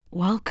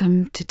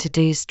Welcome to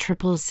today's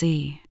Triple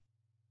Z.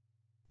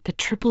 The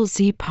Triple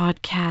Z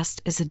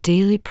podcast is a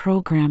daily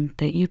program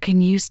that you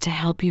can use to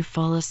help you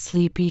fall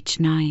asleep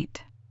each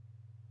night.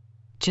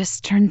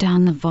 Just turn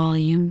down the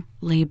volume,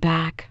 lay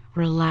back,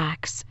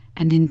 relax,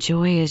 and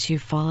enjoy as you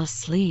fall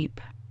asleep.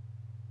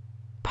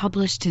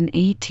 Published in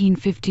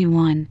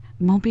 1851,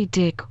 Moby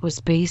Dick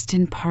was based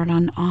in part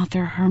on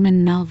author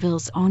Herman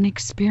Melville's own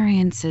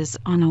experiences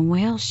on a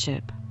whale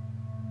ship.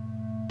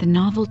 The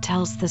novel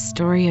tells the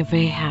story of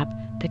Ahab,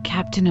 the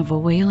captain of a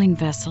whaling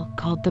vessel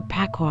called the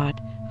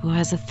Pequod, who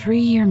has a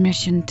 3-year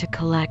mission to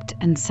collect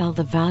and sell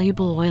the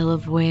valuable oil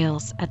of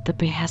whales at the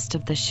behest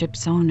of the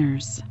ship's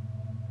owners.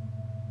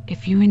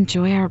 If you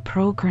enjoy our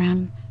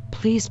program,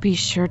 please be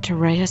sure to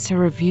write us a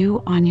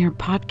review on your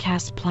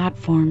podcast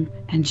platform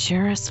and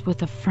share us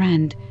with a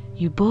friend.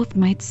 You both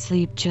might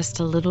sleep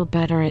just a little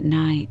better at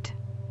night.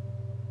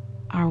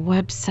 Our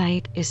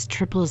website is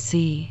Triple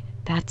Z,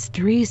 that's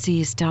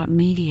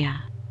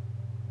 3zs.media.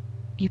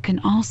 You can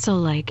also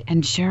like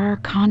and share our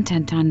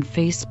content on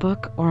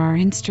Facebook or our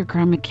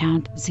Instagram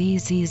account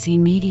ZZZ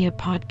Media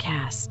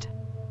Podcast.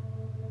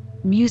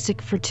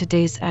 Music for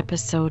today's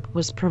episode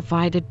was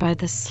provided by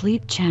the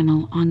Sleep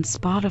Channel on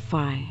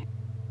Spotify.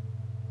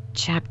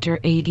 Chapter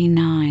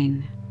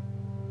 89.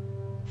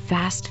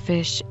 Fast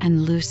Fish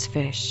and Loose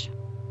Fish.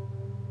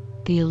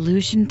 The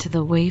allusion to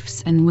the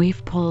waifs and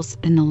waif poles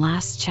in the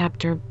last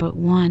chapter but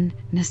one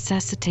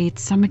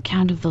necessitates some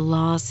account of the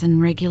laws and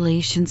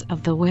regulations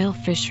of the whale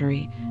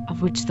fishery,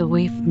 of which the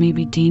waif may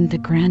be deemed the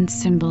grand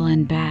symbol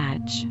and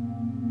badge.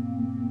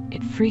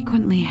 It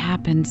frequently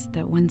happens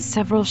that when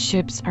several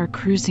ships are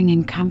cruising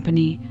in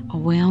company, a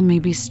whale may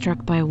be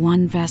struck by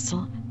one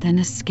vessel, then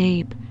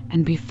escape,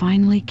 and be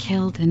finally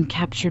killed and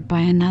captured by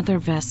another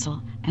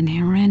vessel, and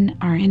herein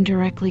are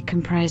indirectly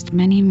comprised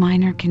many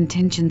minor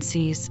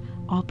contingencies,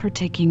 all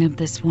partaking of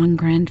this one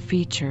grand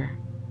feature.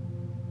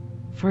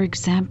 For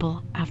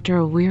example, after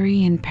a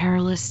weary and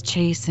perilous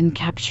chase and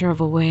capture of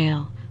a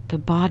whale, the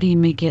body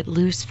may get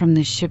loose from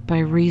the ship by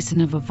reason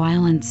of a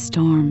violent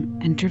storm,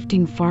 and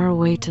drifting far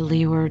away to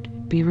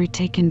leeward, be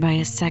retaken by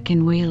a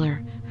second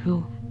whaler,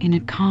 who, in a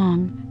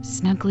calm,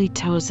 snugly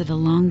tows it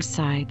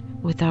alongside,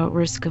 without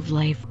risk of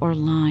life or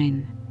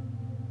line.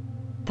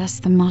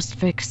 Thus the most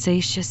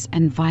vexatious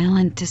and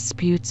violent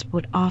disputes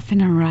would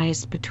often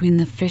arise between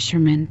the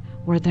fishermen,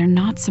 were there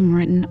not some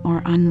written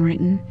or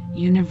unwritten,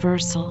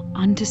 universal,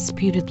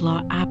 undisputed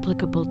law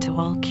applicable to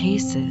all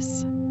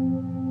cases.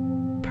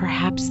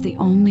 Perhaps the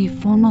only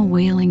formal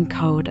whaling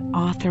code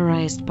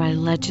authorized by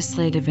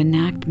legislative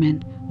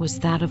enactment was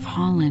that of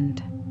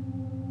Holland.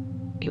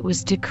 It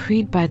was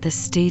decreed by the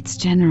States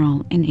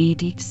General in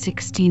AD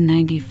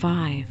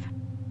 1695.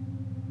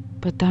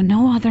 But though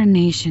no other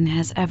nation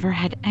has ever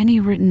had any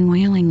written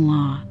whaling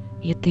law,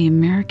 yet the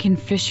American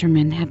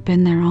fishermen have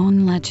been their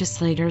own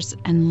legislators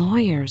and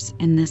lawyers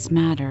in this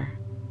matter.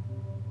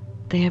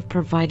 They have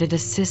provided a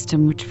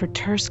system which for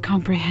terse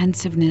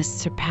comprehensiveness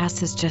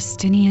surpasses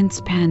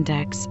Justinian's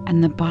Pandects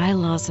and the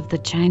bylaws of the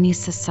Chinese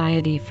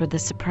Society for the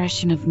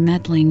suppression of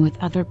meddling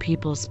with other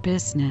people's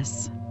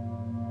business.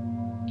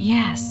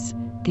 Yes,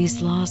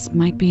 these laws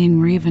might be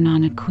engraven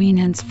on a Queen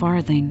Anne's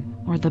farthing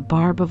or the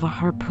barb of a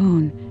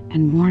harpoon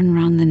and worn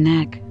round the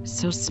neck,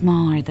 so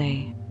small are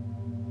they.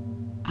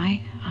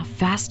 A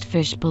fast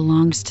fish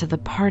belongs to the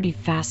party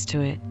fast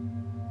to it.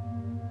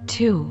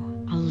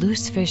 2. A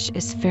loose fish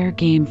is fair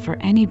game for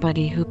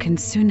anybody who can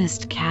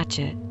soonest catch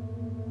it.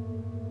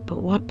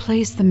 But what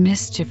plays the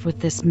mischief with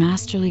this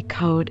masterly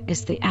code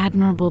is the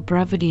admirable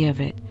brevity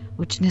of it,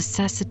 which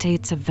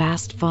necessitates a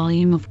vast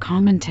volume of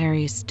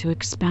commentaries to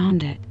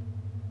expound it.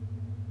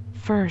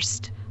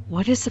 First,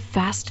 what is a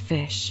fast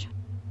fish?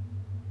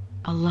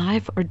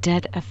 Alive or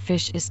dead, a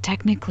fish is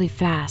technically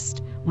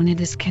fast when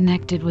it is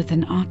connected with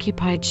an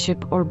occupied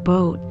ship or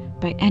boat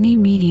by any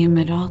medium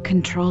at all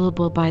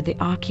controllable by the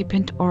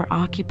occupant or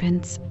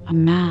occupants, a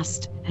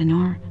mast, an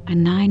oar, a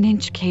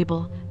 9-inch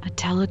cable, a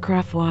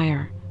telegraph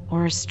wire,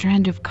 or a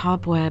strand of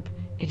cobweb.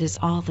 It is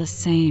all the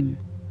same.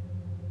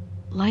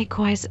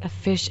 Likewise, a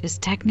fish is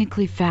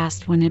technically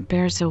fast when it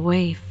bears a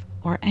waif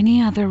or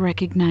any other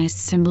recognized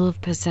symbol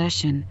of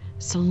possession,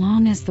 so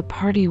long as the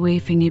party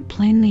waifing it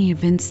plainly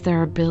evince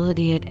their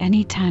ability at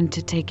any time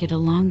to take it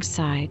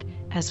alongside,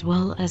 as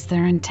well as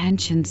their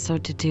intention so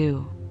to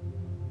do.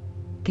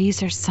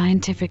 These are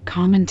scientific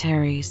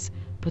commentaries,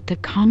 but the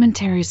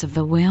commentaries of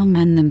the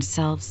whalemen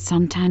themselves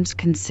sometimes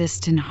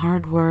consist in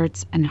hard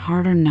words and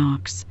harder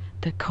knocks,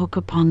 the coke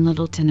upon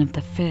Littleton of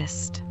the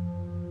fist.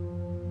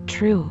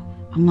 True,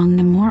 among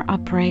the more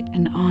upright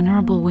and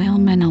honorable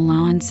whalemen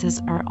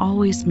allowances are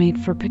always made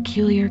for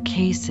peculiar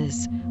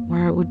cases,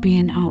 where it would be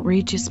an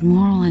outrageous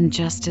moral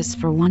injustice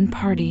for one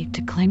party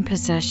to claim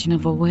possession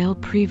of a whale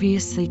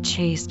previously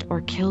chased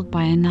or killed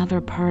by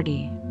another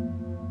party.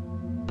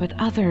 But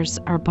others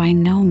are by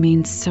no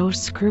means so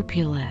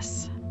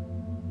scrupulous.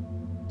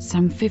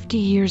 Some 50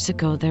 years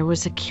ago there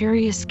was a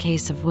curious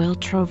case of whale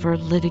trover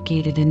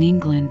litigated in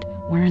England,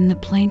 wherein the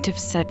plaintiff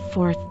set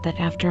forth that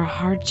after a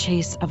hard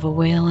chase of a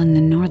whale in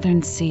the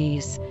northern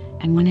seas,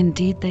 and when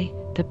indeed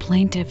the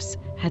plaintiffs,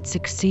 had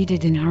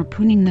succeeded in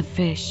harpooning the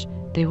fish,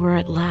 they were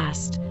at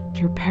last,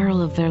 through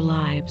peril of their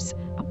lives,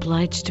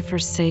 obliged to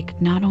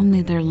forsake not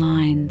only their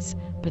lines,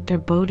 but their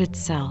boat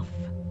itself.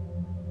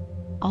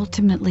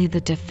 Ultimately,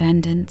 the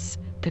defendants,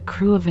 the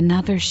crew of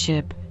another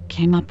ship,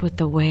 came up with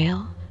the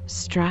whale,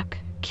 struck,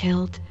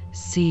 killed,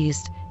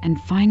 seized,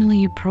 and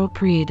finally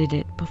appropriated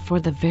it before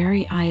the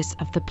very eyes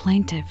of the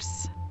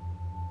plaintiffs.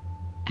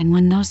 And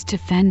when those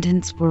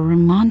defendants were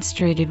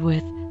remonstrated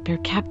with, their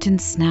captain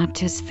snapped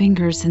his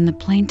fingers in the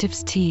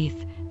plaintiffs'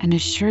 teeth and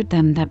assured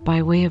them that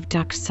by way of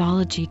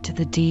doxology to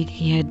the deed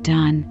he had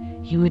done,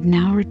 he would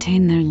now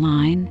retain their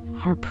line,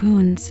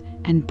 harpoons,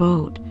 and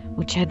boat,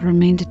 which had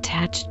remained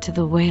attached to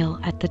the whale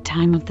at the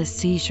time of the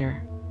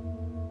seizure.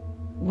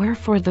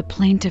 Wherefore the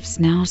plaintiffs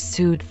now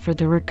sued for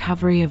the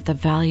recovery of the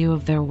value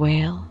of their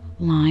whale,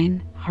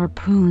 line,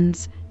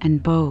 harpoons,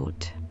 and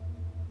boat.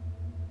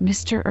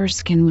 Mr.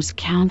 Erskine was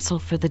counsel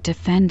for the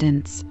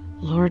defendants.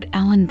 Lord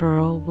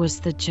Ellenborough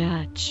was the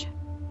judge.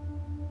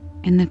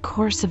 In the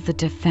course of the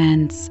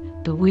defense,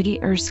 the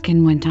witty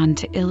Erskine went on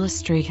to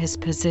illustrate his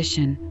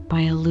position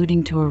by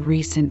alluding to a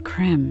recent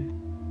con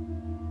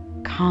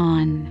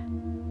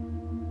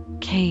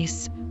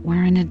case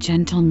wherein a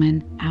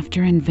gentleman,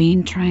 after in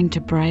vain trying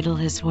to bridle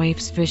his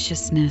wife's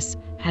viciousness,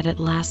 had at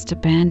last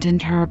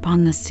abandoned her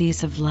upon the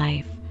seas of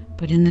life,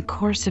 but in the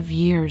course of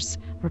years,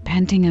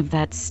 repenting of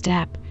that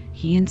step,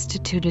 he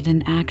instituted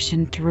an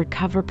action to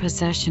recover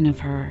possession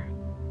of her.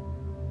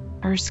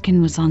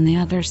 Erskine was on the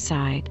other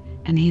side,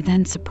 and he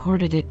then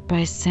supported it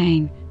by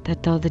saying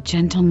that though the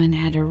gentleman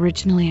had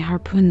originally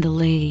harpooned the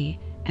lady,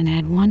 and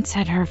had once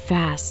had her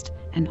fast,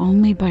 and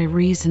only by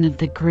reason of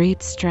the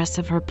great stress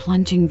of her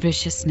plunging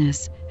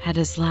viciousness had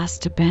at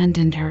last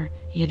abandoned her,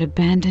 yet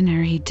abandon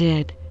her he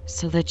did,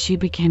 so that she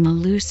became a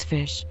loose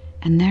fish,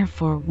 and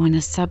therefore when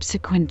a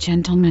subsequent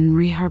gentleman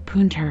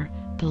re-harpooned her,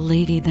 the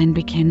lady then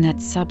became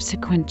that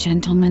subsequent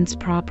gentleman's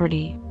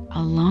property,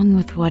 along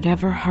with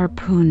whatever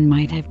harpoon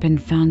might have been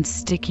found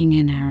sticking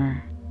in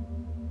her.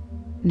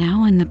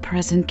 Now in the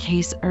present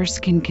case,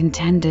 Erskine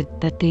contended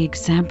that the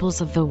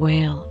examples of the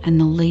whale and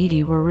the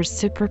lady were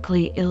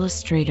reciprocally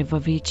illustrative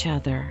of each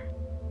other.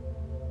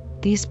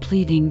 These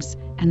pleadings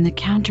and the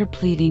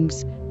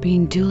counter-pleadings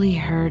being duly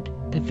heard,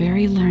 the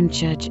very learned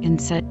judge in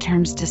set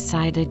terms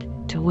decided,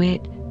 to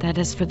wit, that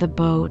as for the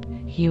boat,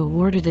 he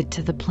awarded it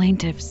to the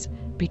plaintiffs,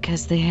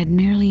 because they had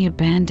merely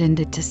abandoned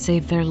it to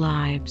save their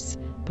lives,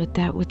 but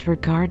that with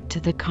regard to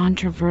the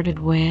controverted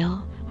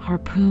whale,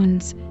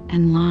 harpoons,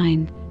 and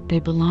line, they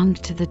belonged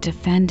to the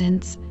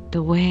defendants,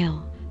 the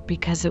whale,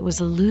 because it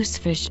was a loose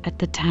fish at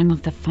the time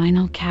of the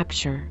final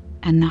capture,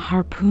 and the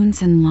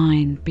harpoons and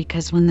line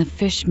because when the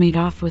fish made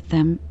off with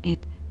them,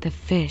 the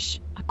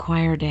fish,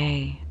 acquired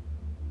a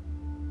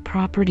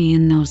property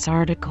in those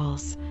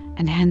articles,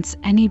 and hence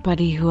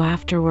anybody who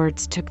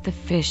afterwards took the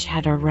fish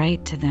had a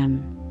right to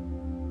them.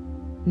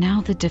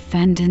 Now the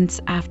defendants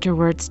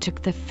afterwards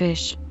took the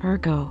fish,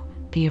 ergo,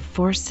 the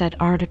aforesaid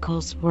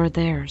articles were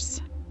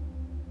theirs.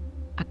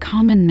 A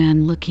common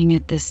man looking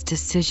at this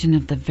decision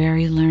of the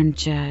very learned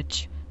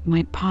judge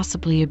might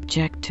possibly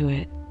object to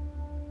it,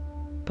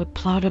 but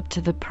plowed up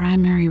to the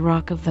primary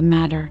rock of the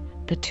matter,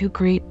 the two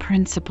great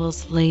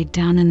principles laid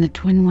down in the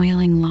twin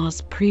whaling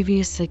laws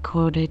previously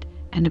quoted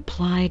and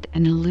applied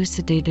and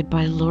elucidated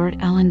by Lord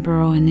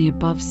Ellenborough in the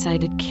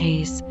above-cited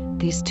case,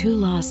 these two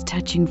laws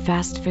touching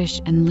fast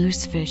fish and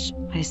loose fish,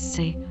 I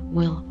say,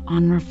 will,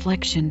 on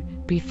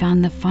reflection, be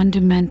found the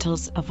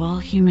fundamentals of all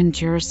human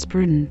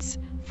jurisprudence,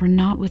 for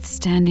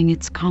notwithstanding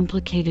its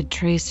complicated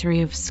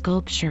tracery of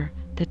sculpture,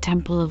 the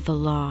temple of the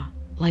law,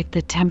 like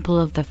the temple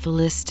of the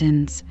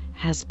Philistines,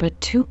 has but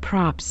two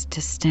props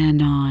to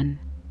stand on.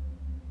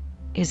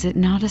 Is it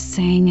not a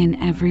saying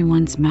in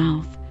everyone's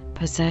mouth,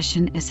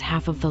 possession is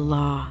half of the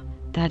law,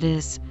 that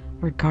is,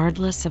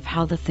 regardless of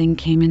how the thing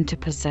came into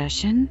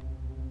possession?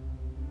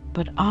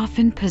 But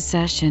often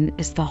possession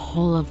is the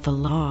whole of the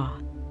law.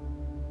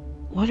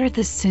 What are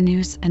the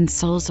sinews and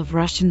souls of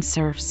Russian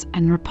serfs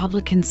and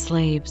Republican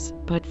slaves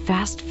but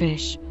fast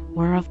fish,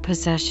 whereof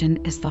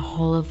possession is the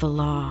whole of the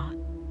law?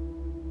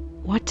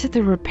 What to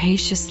the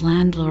rapacious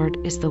landlord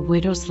is the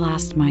widow's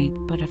last mite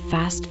but a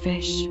fast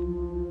fish?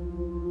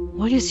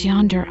 What is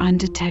yonder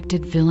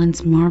undetected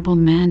villain's marble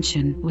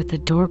mansion with a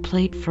door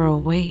plate for a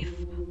waif?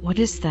 What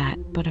is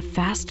that but a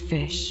fast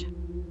fish?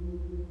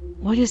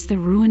 What is the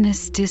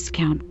ruinous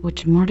discount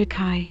which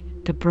Mordecai,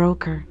 the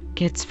broker,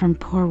 gets from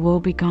poor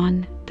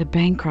Woebegone, the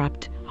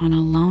bankrupt, on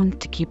a loan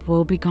to keep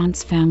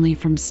Woebegone's family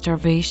from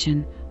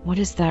starvation? What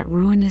is that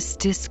ruinous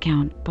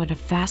discount but a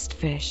fast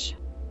fish?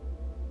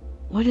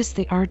 What is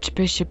the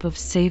Archbishop of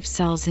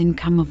Savesell's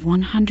income of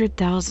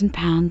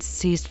 £100,000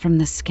 seized from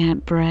the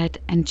scant bread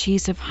and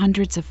cheese of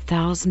hundreds of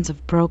thousands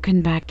of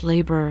broken-backed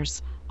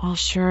labourers, all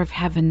sure of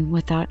heaven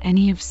without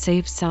any of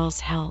Savesell's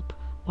help?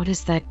 What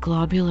is that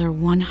globular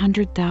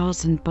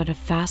 100,000 but a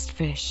fast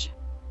fish?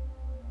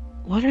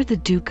 What are the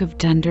Duke of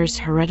Dunder's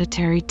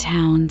hereditary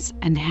towns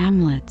and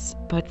hamlets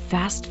but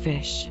fast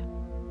fish?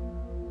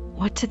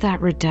 What to that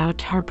redoubt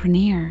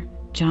harpooner,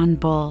 John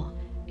Bull,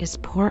 is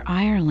poor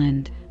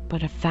Ireland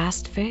but a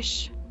fast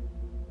fish?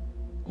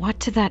 What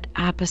to that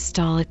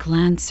apostolic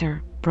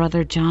lancer,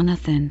 Brother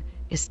Jonathan,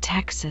 is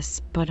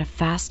Texas but a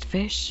fast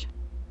fish?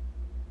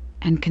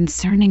 And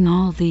concerning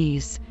all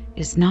these,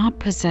 is not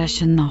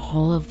possession the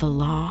whole of the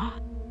law?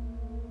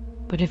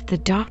 But if the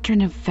doctrine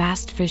of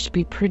fast fish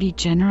be pretty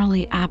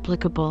generally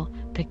applicable,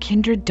 the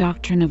kindred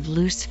doctrine of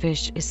loose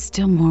fish is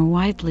still more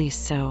widely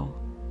so.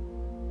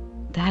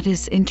 That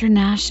is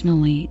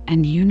internationally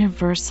and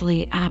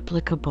universally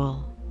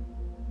applicable.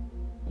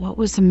 What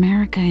was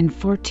America in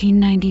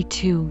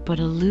 1492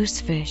 but a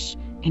loose fish,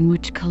 in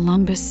which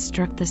Columbus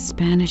struck the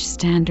Spanish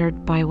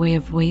standard by way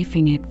of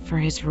waving it for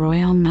his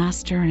royal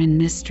master and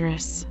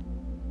mistress?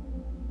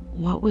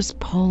 What was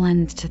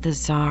Poland to the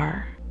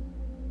Tsar?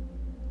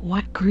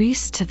 What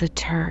Greece to the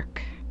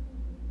Turk?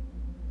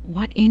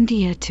 What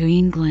India to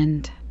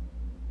England?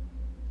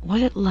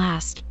 What at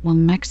last will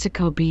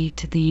Mexico be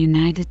to the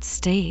United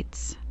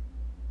States?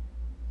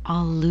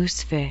 All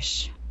loose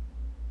fish.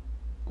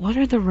 What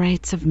are the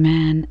rights of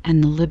man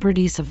and the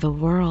liberties of the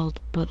world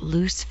but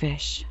loose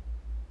fish?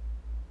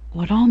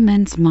 What all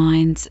men's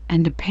minds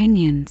and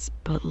opinions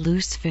but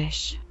loose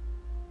fish?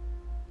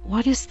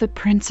 What is the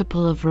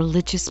principle of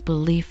religious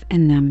belief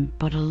in them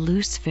but a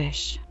loose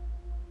fish?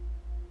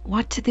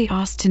 What to the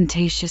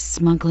ostentatious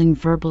smuggling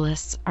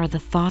verbalists are the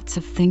thoughts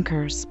of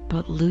thinkers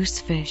but loose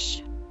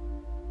fish?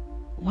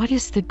 What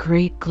is the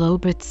great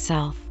globe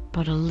itself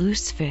but a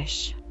loose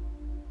fish?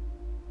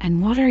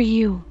 And what are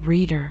you,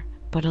 reader,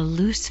 but a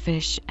loose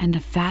fish and a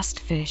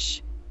fast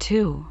fish,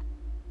 too?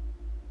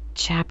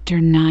 Chapter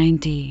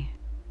 90.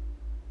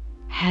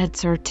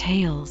 Heads or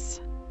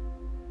tails?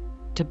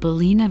 De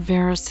Bellina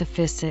vero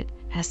sufficit,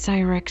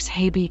 Hesirex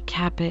habi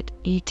capit,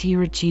 et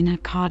regina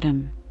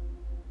caudam.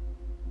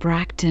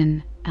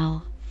 Bracton,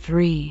 L.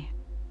 3.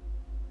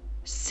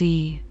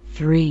 C.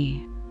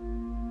 3.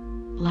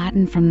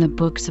 Latin from the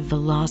books of the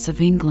laws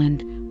of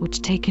England,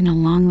 which taken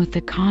along with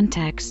the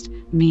context,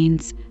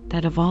 means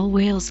that of all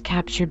whales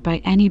captured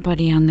by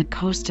anybody on the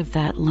coast of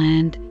that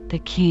land, the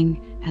king,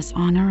 as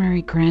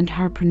honorary grand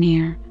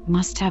harpooner,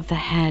 must have the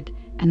head,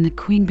 and the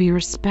queen be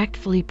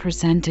respectfully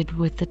presented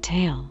with the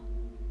tail.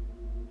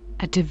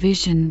 A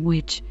division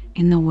which,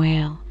 in the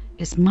whale,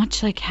 is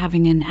much like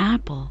having an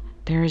apple.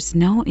 There is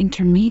no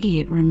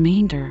intermediate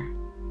remainder.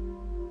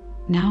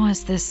 Now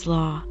as this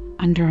law,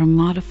 under a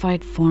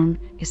modified form,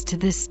 is to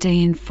this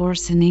day in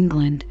force in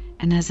England,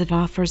 and as it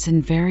offers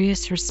in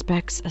various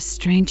respects a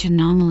strange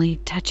anomaly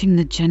touching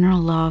the general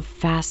law of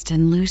fast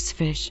and loose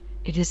fish,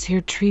 it is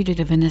here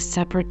treated of in a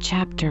separate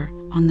chapter,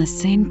 on the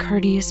same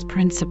courteous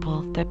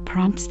principle that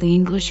prompts the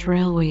English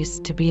railways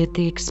to be at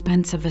the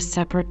expense of a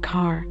separate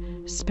car,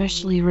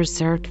 specially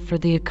reserved for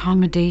the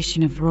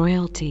accommodation of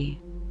royalty.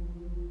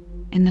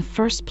 In the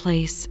first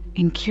place,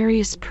 in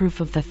curious proof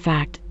of the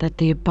fact that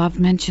the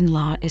above-mentioned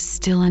law is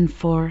still in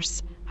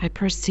force, I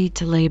proceed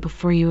to lay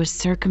before you a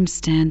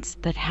circumstance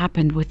that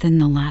happened within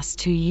the last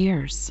 2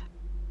 years.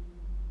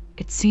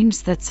 It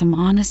seems that some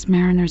honest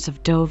mariners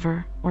of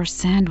Dover, or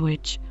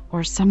Sandwich,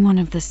 or some one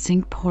of the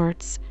Cinque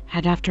Ports,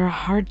 had after a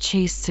hard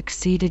chase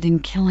succeeded in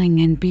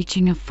killing and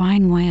beaching a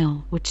fine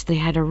whale which they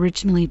had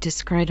originally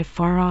descried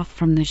afar off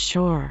from the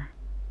shore.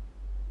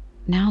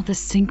 Now the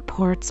Cinque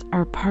Ports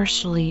are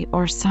partially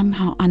or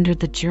somehow under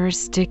the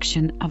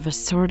jurisdiction of a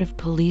sort of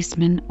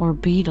policeman or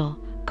beadle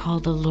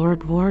called a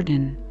Lord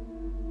Warden.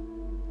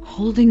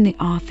 Holding the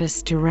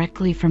office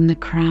directly from the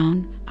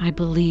Crown, I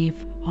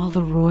believe all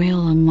the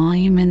royal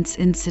emoluments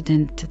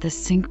incident to the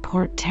Cinque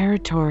Port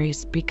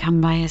territories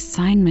become by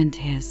assignment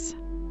his.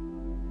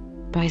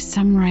 By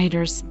some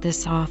writers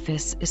this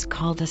office is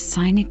called a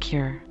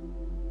sinecure,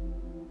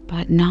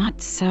 but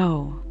not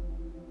so,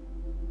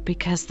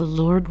 because the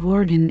Lord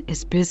Warden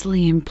is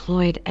busily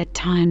employed at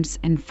times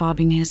in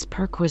fobbing his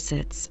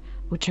perquisites,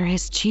 which are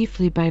his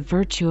chiefly by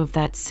virtue of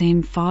that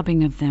same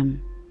fobbing of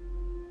them.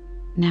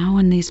 Now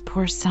when these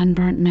poor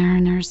sunburnt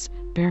mariners,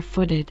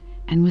 barefooted,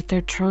 and with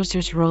their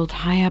trousers rolled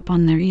high up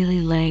on their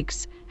eely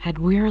legs, had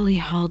wearily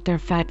hauled their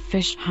fat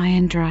fish high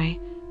and dry,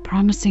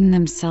 promising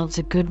themselves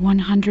a good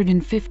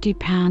 150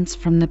 pounds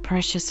from the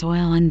precious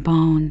oil and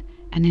bone,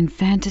 and in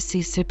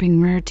fantasy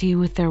sipping rare tea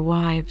with their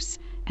wives,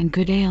 and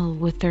good ale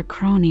with their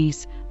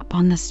cronies,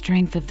 upon the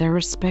strength of their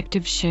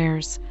respective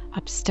shares,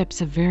 up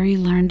steps a very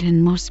learned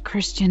and most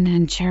Christian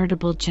and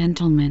charitable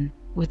gentleman,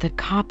 with a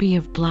copy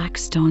of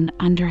Blackstone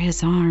under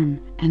his arm,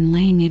 and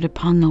laying it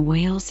upon the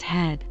whale's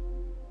head.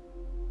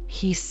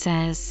 He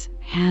says,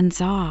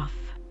 "Hands off.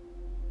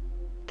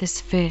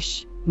 This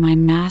fish, my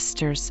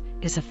master's,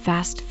 is a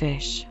fast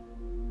fish.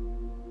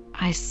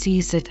 I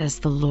seize it as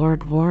the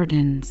Lord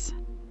Warden's."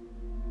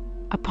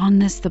 Upon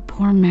this the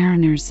poor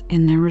mariners,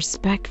 in their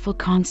respectful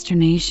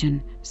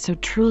consternation, so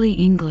truly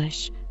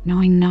English,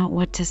 knowing not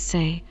what to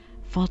say,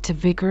 fall to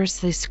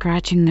vigorously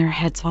scratching their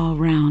heads all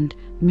round,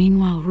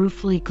 meanwhile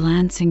ruefully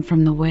glancing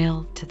from the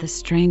whale to the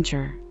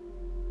stranger.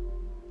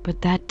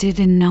 But that did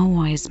in no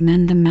wise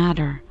mend the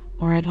matter,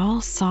 or at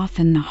all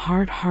soften the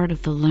hard heart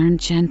of the learned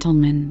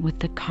gentleman with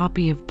the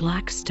copy of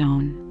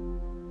Blackstone.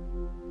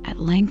 At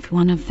length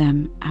one of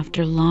them,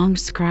 after long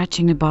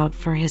scratching about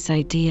for his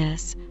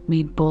ideas,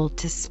 made bold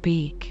to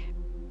speak.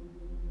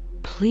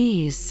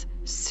 "Please,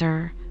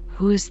 sir,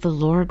 who is the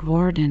Lord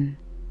Warden?"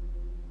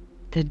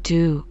 "The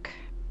Duke."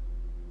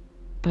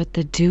 "But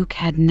the Duke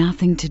had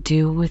nothing to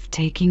do with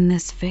taking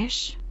this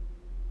fish?"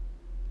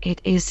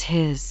 "It is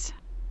his.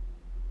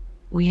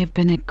 We have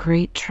been at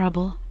great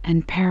trouble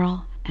and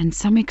peril and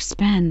some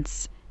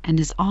expense, and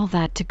is all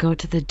that to go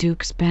to the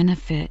Duke's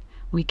benefit,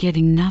 we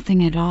getting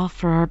nothing at all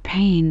for our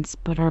pains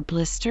but our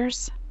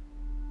blisters?"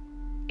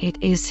 "It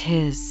is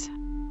his."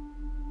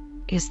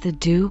 "Is the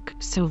Duke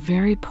so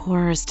very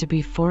poor as to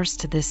be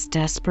forced to this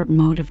desperate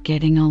mode of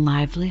getting a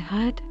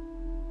livelihood?"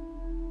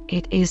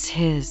 "It is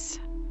his."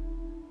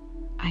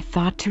 "I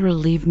thought to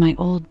relieve my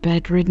old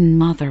bedridden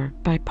mother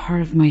by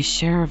part of my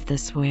share of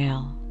this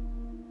whale."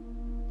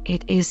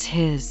 "It is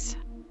his."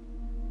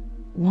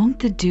 "Won't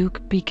the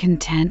Duke be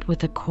content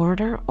with a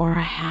quarter or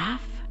a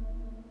half?"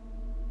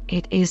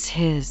 "It is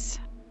his."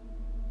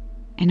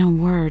 In a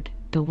word,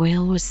 the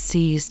whale was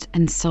seized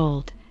and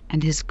sold,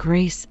 and His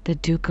Grace the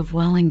Duke of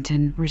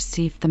Wellington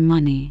received the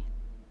money.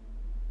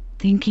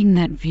 Thinking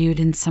that viewed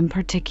in some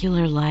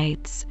particular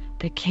lights,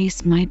 the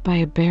case might by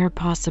a bare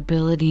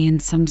possibility in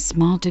some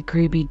small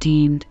degree be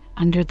deemed,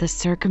 under the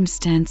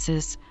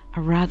circumstances,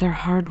 a rather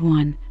hard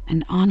one,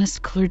 an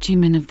honest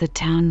clergyman of the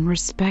town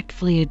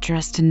respectfully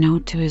addressed a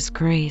note to His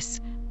Grace,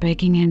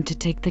 begging him to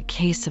take the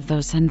case of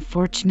those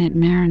unfortunate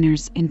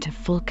mariners into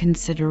full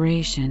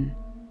consideration.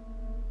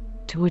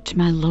 To which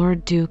my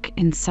Lord Duke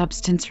in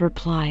substance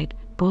replied,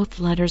 both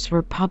letters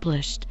were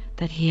published,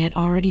 that he had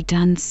already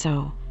done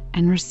so,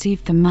 and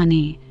received the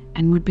money,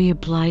 and would be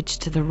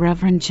obliged to the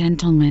reverend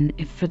gentleman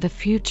if for the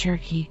future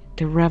he,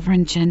 the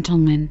reverend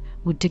gentleman,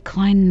 would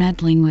decline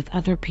meddling with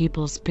other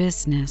people's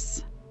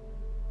business.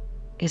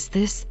 Is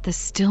this the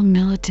still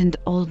militant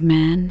old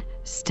man,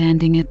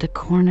 standing at the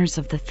corners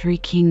of the three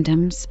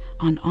kingdoms,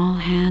 on all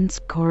hands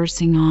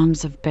coercing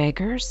alms of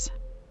beggars?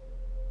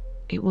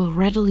 It will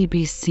readily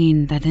be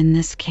seen that in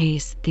this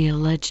case the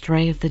alleged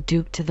right of the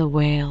Duke to the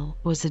whale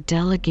was a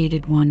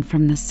delegated one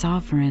from the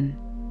sovereign.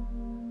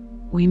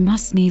 We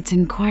must needs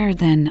inquire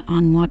then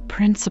on what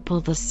principle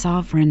the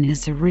sovereign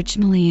is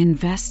originally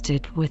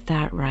invested with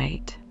that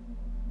right.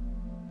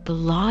 The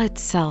law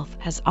itself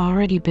has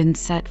already been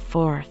set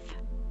forth,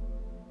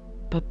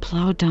 but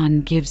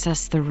Plowdon gives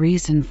us the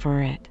reason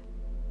for it.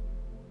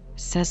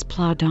 Says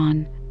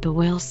Plowdon, the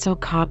whale so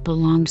caught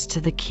belongs to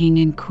the king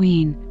and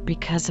queen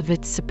because of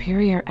its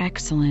superior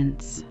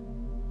excellence.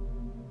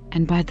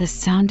 And by the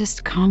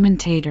soundest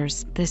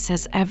commentators this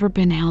has ever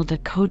been held a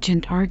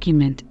cogent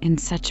argument in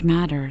such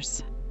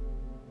matters.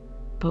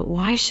 But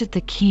why should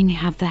the king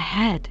have the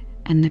head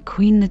and the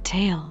queen the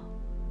tail?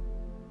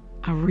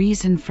 A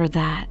reason for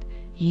that,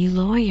 ye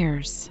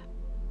lawyers.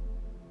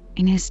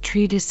 In his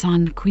treatise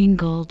on Queen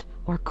Gold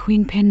or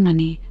Queen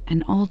Pinmoney,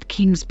 an old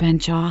King's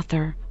Bench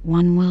author,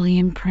 one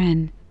William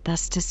Prynne,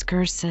 thus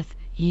discourseth,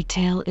 ye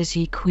tail is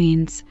ye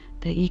queen's,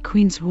 that ye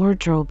queen's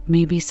wardrobe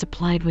may be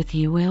supplied with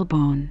ye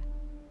whalebone.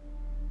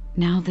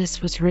 Now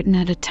this was written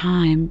at a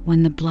time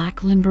when the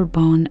black limber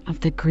bone of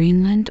the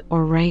Greenland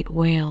or right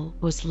whale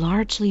was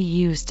largely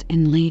used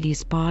in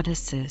ladies'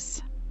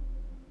 bodices.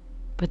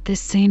 But this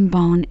same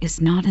bone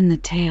is not in the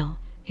tail,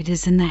 it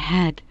is in the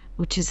head,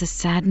 which is a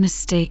sad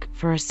mistake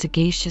for a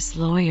sagacious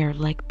lawyer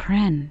like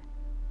Prynne.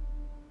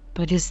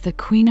 But is the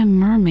queen a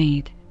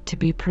mermaid, to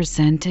be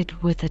presented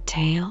with a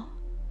tail?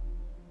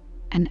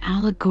 An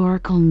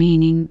allegorical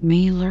meaning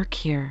may lurk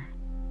here.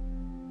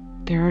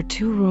 There are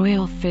two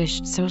royal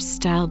fish so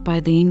styled by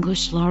the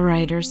English law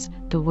writers,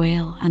 the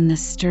whale and the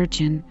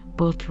sturgeon,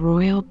 both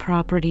royal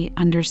property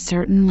under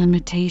certain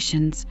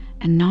limitations,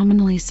 and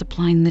nominally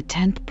supplying the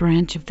 10th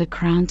branch of the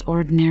Crown's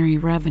ordinary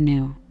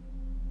revenue.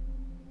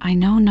 I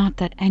know not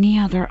that any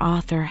other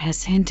author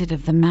has hinted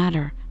of the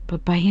matter,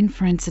 but by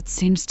inference it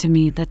seems to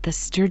me that the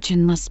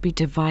sturgeon must be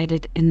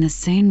divided in the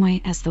same way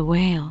as the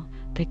whale,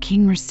 the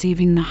king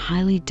receiving the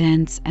highly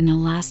dense and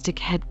elastic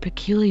head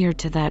peculiar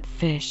to that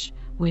fish,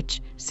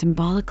 which,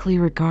 symbolically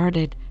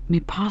regarded,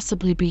 may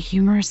possibly be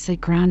humorously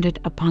grounded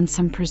upon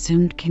some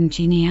presumed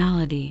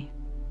congeniality.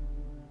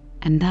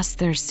 And thus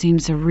there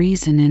seems a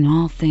reason in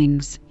all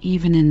things,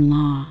 even in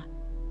law.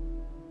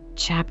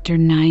 Chapter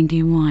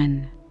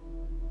 91.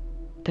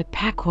 The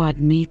Pequod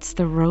meets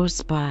the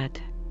Rosebud.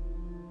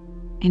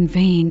 In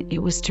vain it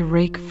was to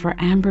rake for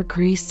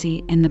ambergris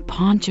in the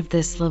paunch of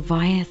this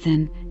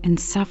leviathan,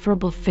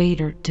 insufferable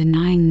fader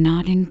denying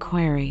not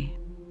inquiry.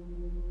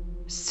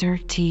 Sir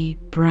T.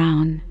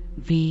 Brown,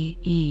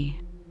 V.E.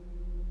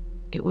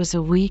 It was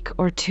a week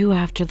or two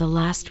after the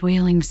last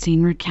whaling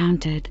scene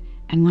recounted,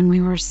 and when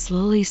we were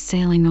slowly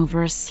sailing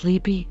over a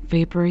sleepy,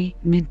 vapory,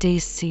 midday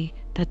sea,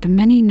 that the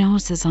many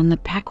noses on the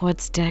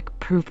Pequod's deck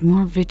proved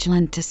more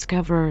vigilant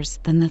discoverers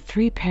than the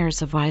 3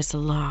 pairs of eyes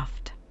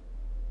aloft.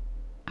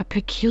 A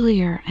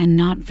peculiar and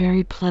not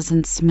very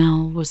pleasant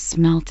smell was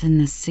smelt in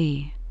the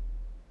sea.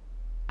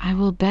 "I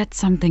will bet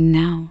something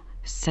now,"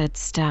 said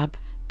Stubb,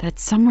 "that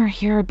somewhere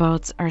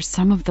hereabouts are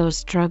some of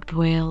those drugged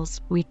whales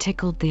we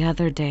tickled the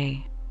other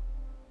day."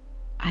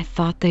 I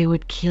thought they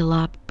would keel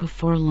up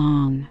before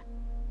long.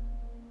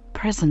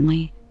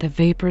 Presently, the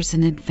vapors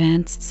in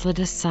advance slid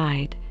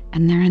aside,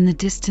 and there in the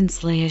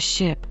distance lay a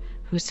ship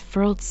whose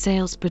furled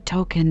sails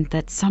betokened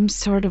that some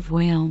sort of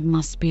whale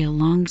must be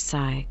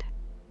alongside.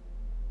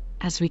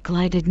 As we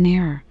glided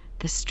nearer,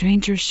 the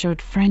stranger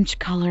showed French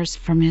colors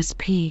from his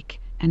peak,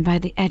 and by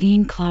the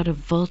eddying cloud of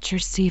vulture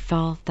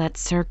seafowl that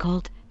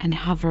circled and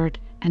hovered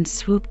and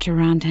swooped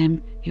around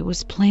him, it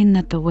was plain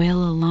that the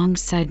whale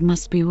alongside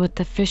must be what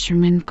the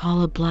fishermen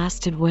call a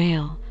blasted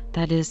whale,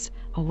 that is,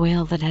 a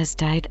whale that has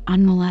died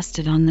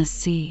unmolested on the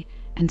sea,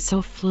 and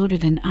so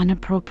floated an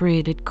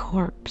unappropriated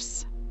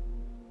corpse.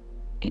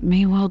 It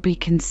may well be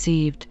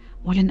conceived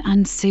what an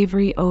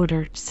unsavory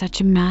odor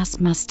such a mass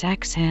must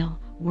exhale,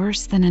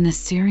 worse than an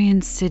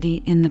Assyrian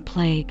city in the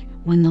plague,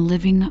 when the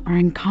living are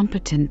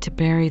incompetent to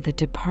bury the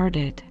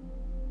departed.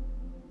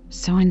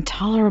 So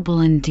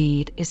intolerable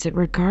indeed is it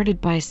regarded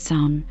by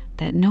some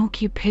that no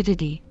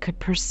cupidity could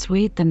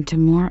persuade them to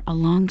moor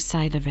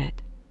alongside of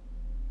it.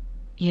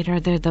 Yet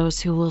are there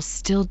those who will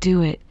still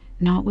do it,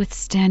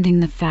 notwithstanding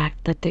the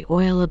fact that the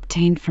oil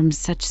obtained from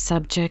such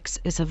subjects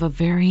is of a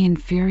very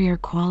inferior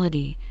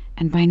quality,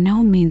 and by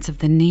no means of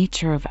the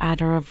nature of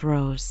attar of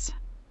rose.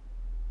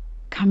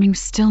 Coming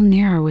still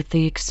nearer with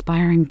the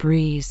expiring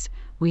breeze,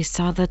 we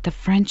saw that the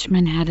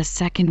Frenchman had a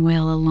second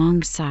whale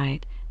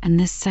alongside, and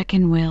this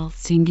second whale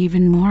seemed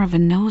even more of a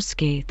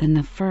nosegay than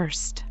the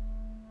first.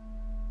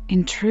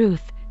 In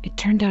truth, it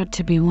turned out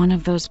to be one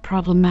of those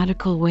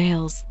problematical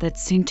whales that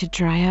seem to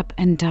dry up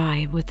and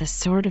die with a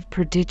sort of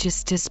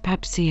prodigious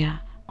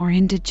dyspepsia or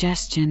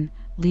indigestion,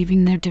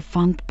 leaving their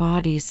defunct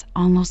bodies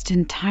almost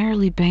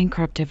entirely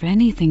bankrupt of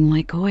anything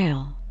like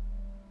oil.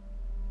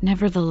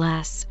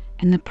 Nevertheless,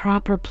 in the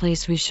proper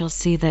place we shall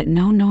see that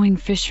no knowing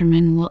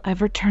fisherman will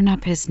ever turn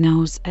up his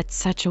nose at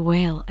such a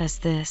whale as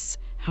this,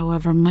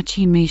 however much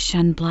he may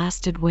shun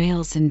blasted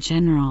whales in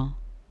general.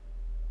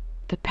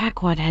 The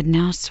Pequod had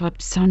now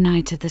swept so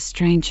nigh to the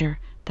stranger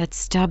that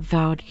Stubb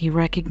vowed he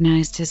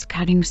recognized his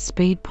cutting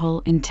spade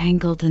pole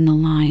entangled in the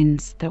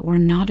lines that were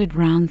knotted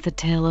round the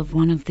tail of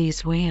one of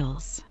these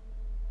whales.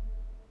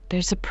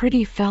 "There's a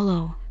pretty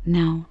fellow,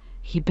 now,"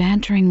 he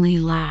banteringly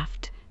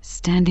laughed,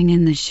 "standing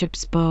in the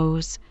ship's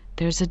bows.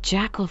 There's a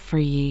jackal for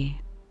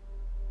ye."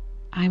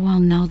 I well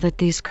know that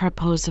these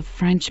crapauds of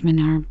Frenchmen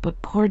are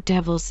but poor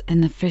devils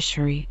in the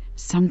fishery,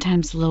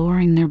 sometimes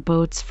lowering their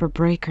boats for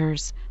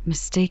breakers,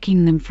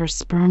 mistaking them for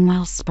sperm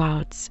whale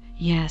spouts,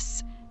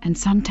 yes, and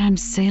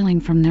sometimes sailing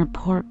from their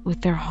port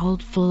with their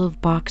hold full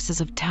of boxes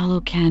of tallow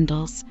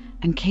candles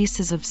and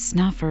cases of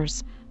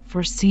snuffers,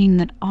 foreseeing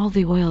that all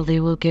the oil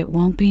they will get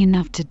won't be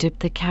enough to dip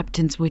the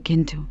captain's wick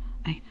into.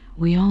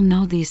 We all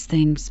know these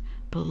things,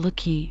 but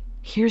look ye,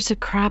 here's a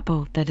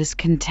crapo that is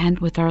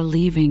content with our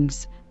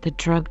leavings, the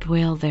drugged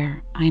whale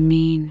there, I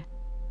mean.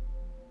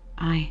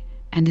 Aye,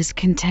 and is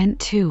content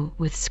too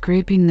with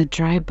scraping the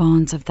dry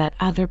bones of that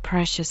other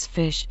precious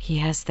fish he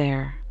has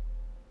there.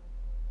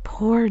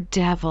 Poor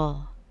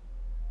devil!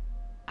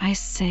 I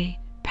say,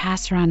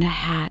 pass round a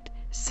hat,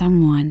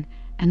 someone,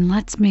 and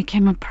let's make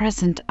him a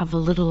present of a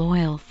little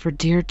oil for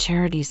dear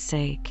charity's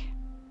sake.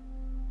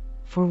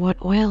 For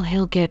what oil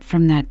he'll get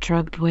from that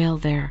drugged whale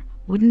there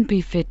wouldn't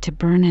be fit to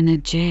burn in a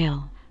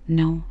jail,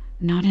 no,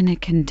 not in a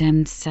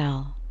condemned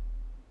cell.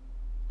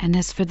 And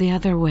as for the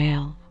other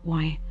whale,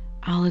 why,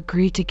 I'll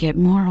agree to get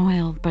more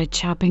oil by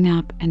chopping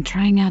up and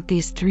trying out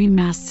these 3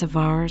 masts of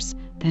ours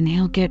than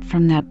he'll get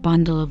from that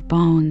bundle of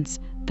bones,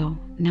 though,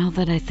 now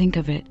that I think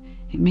of it,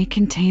 it may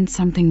contain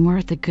something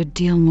worth a good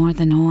deal more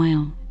than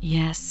oil,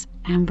 yes,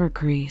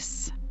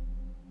 ambergris.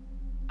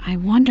 I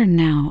wonder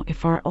now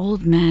if our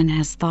old man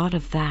has thought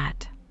of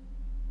that.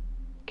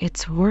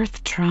 It's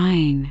worth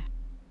trying.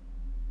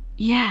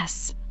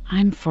 Yes,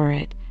 I'm for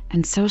it,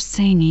 and so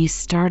saying he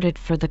started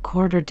for the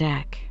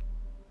quarter-deck.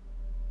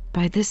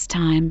 By this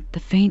time, the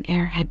faint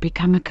air had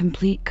become a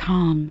complete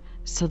calm,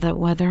 so that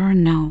whether or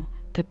no,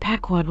 the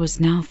Pequod was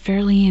now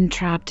fairly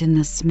entrapped in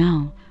the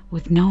smell,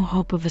 with no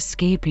hope of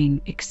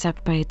escaping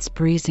except by its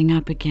breezing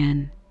up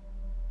again.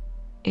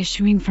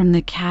 Issuing from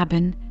the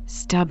cabin,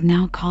 Stubb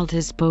now called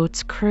his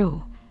boat's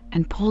crew,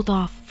 and pulled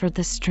off for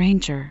the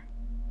stranger.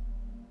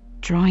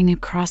 Drawing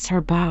across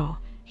her bow,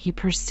 he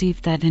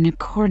perceived that in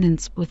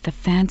accordance with the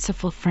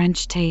fanciful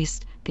French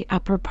taste, the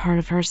upper part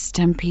of her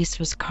stem-piece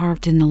was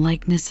carved in the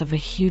likeness of a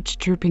huge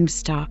drooping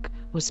stalk,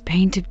 was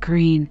painted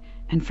green,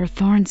 and for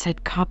thorns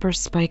had copper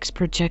spikes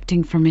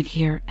projecting from it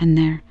here and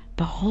there,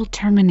 the whole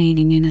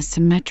terminating in a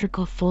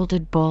symmetrical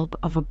folded bulb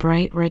of a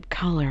bright red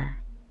color.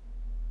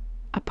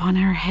 Upon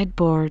her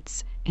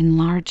headboards, in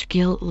large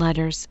gilt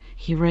letters,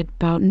 he read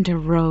Boughton de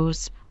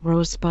Rose,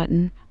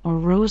 Rosebutton, or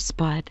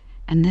Rosebud,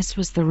 and this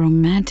was the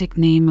romantic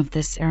name of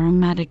this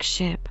aromatic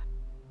ship.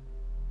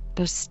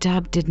 Though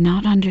Stubb did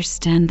not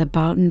understand the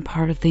Boughton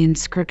part of the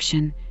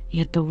inscription,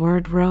 yet the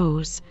word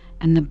rose,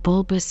 and the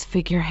bulbous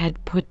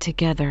figurehead put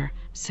together,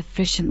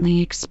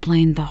 sufficiently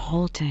explained the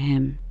whole to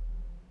him.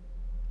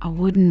 "A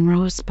wooden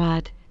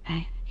rosebud,"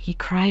 he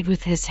cried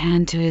with his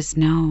hand to his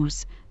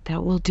nose,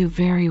 "that will do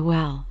very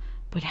well,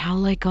 but how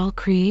like all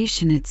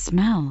creation it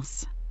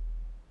smells!"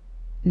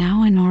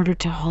 Now, in order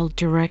to hold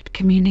direct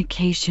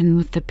communication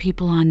with the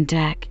people on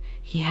deck,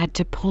 he had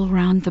to pull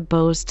round the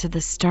bows to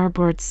the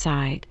starboard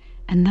side,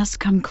 and thus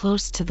come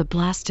close to the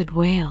blasted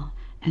whale,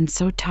 and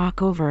so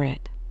talk over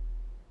it.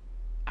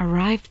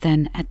 Arrived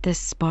then at this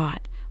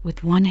spot,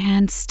 with one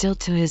hand still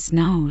to his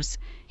nose,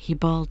 he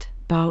bawled,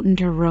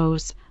 "Boutender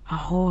Rose,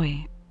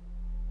 ahoy!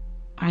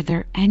 Are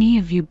there any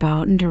of you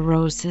Boutender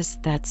Roses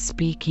that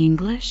speak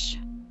English?"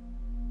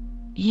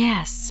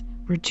 "Yes,"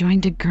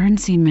 rejoined a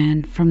Guernsey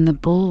man from the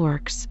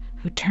bulwarks,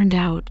 who turned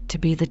out to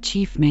be the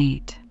chief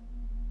mate.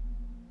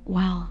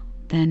 "Well,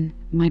 then,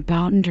 my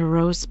Boutender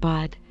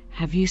Rosebud,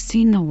 have you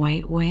seen the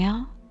white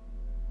whale?"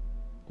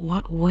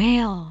 "What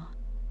whale?"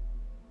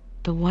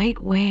 "The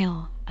white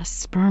whale, a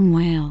sperm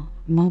whale,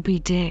 Moby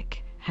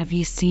Dick. Have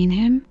you seen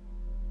him?"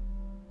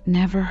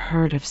 "Never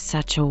heard of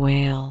such a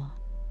whale."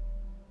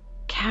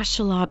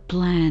 "Cachalot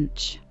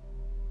Blanche."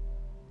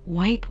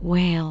 "White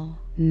whale,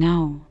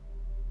 no."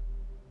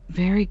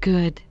 "Very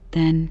good,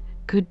 then.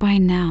 Goodbye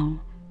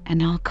now,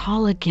 and I'll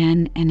call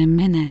again in a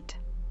minute."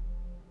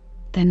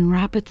 Then,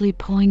 rapidly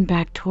pulling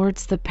back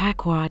towards the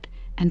Pequod,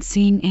 and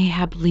seeing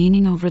Ahab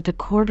leaning over the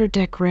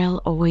quarter-deck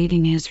rail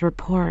awaiting his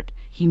report,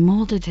 he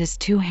moulded his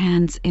two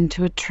hands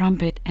into a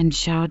trumpet and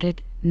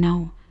shouted,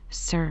 "No,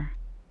 sir."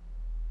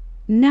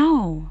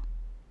 "No!"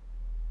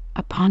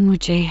 Upon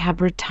which Ahab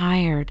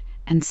retired,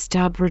 and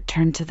Stubb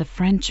returned to the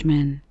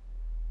Frenchman.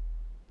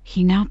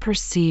 He now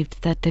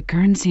perceived that the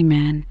Guernsey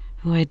man,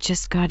 who had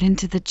just got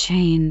into the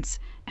chains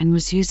and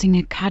was using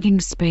a cutting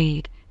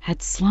spade,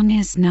 had slung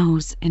his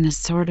nose in a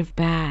sort of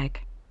bag.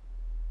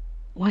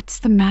 "What's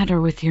the matter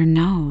with your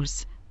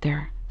nose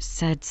there?"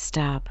 said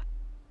Stubb.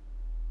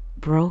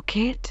 "Broke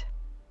it?"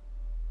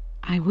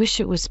 "I wish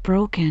it was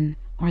broken,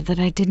 or that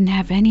I didn't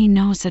have any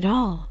nose at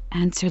all,"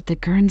 answered the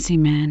Guernsey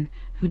man,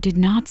 who did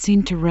not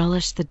seem to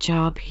relish the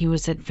job he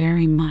was at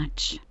very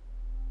much.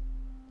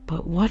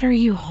 "But what are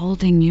you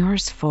holding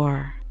yours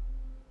for?"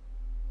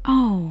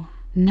 "Oh,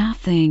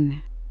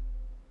 nothing.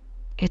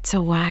 It's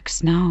a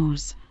wax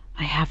nose.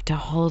 I have to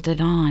hold it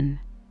on.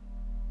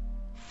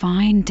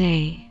 Fine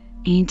day,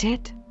 ain't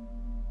it?"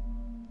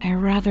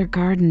 Rather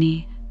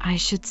gardeny, I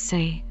should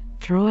say.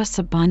 Throw us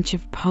a bunch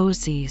of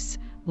posies,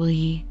 will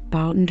ye,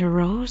 Boutender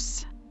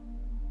Rose?"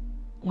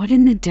 "What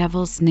in the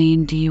devil's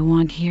name do you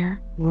want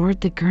here?"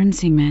 roared the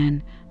Guernsey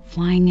man,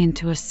 flying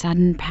into a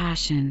sudden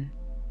passion.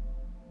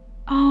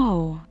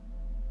 "Oh!"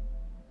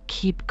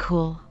 "Keep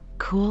cool,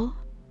 cool?"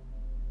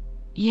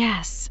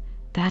 "Yes,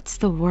 that's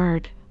the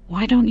word.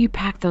 Why don't you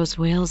pack those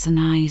whales in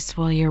ice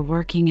while you're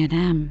working at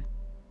 'em?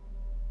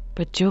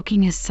 But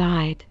joking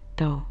aside,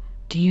 though,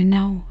 do you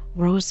know,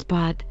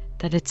 Rosebud,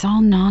 that it's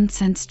all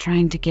nonsense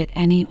trying to get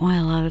any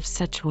oil out of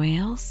such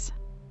whales?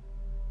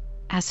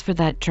 As for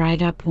that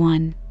dried-up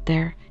one,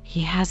 there,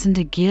 he hasn't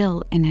a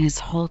gill in his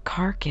whole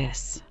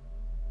carcass."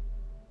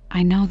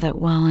 "I know that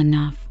well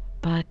enough,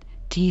 but,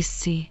 d'ye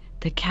see,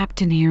 the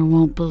captain here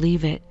won't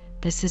believe it.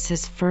 This is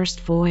his first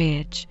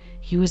voyage.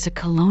 He was a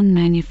cologne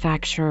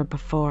manufacturer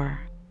before.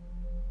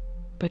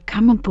 But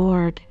come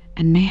aboard,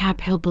 and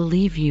mayhap he'll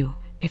believe you,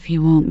 if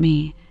you won't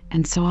me,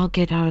 and so I'll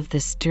get out of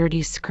this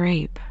dirty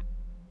scrape."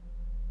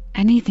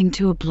 "Anything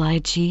to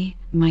oblige ye,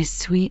 my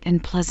sweet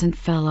and pleasant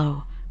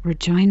fellow,"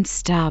 rejoined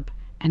Stubb,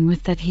 and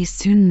with that he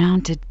soon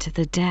mounted to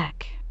the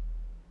deck.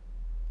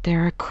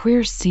 There a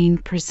queer scene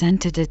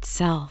presented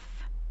itself.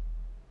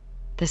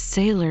 The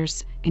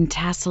sailors, in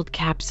tasselled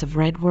caps of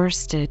red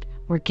worsted,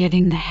 were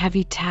getting the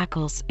heavy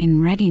tackles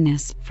in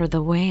readiness for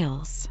the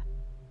whales.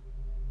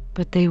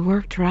 But they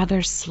worked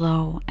rather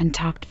slow and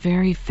talked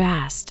very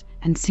fast,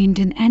 and seemed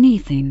in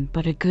anything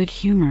but a good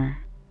humour.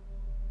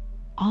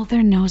 All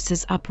their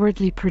noses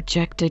upwardly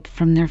projected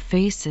from their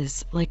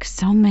faces like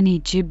so many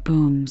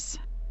jib-booms.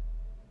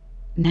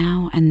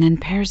 Now and then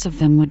pairs of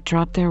them would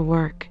drop their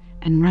work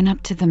and run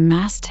up to the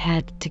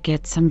masthead to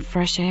get some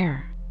fresh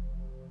air.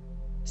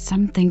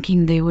 Some,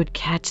 thinking they would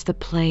catch the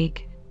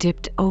plague,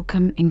 dipped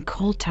oakum in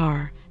coal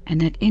tar,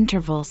 and at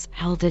intervals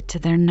held it to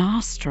their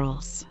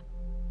nostrils.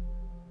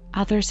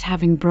 Others,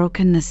 having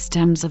broken the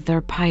stems of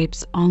their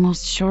pipes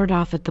almost short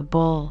off at the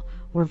bowl,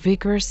 were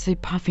vigorously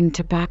puffing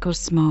tobacco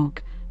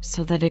smoke,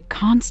 so that it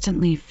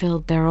constantly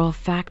filled their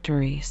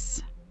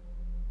olfactories.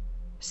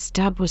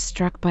 Stubb was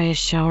struck by a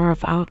shower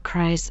of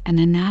outcries and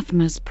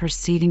anathemas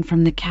proceeding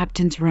from the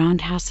captain's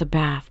roundhouse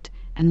abaft,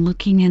 and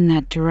looking in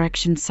that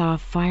direction saw a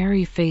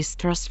fiery face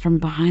thrust from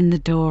behind the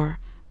door,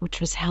 which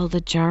was held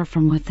ajar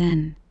from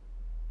within.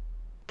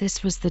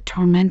 This was the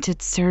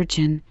tormented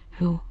surgeon,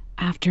 who,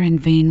 after in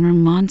vain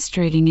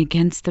remonstrating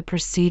against the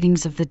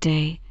proceedings of the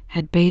day,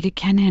 had bade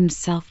again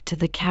himself to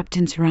the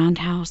captain's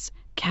roundhouse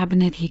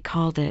cabinet, he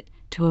called it,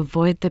 to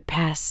avoid the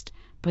pest,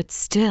 but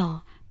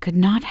still could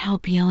not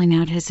help yelling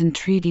out his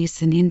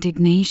entreaties and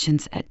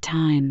indignations at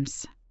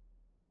times.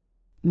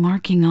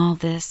 Marking all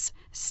this,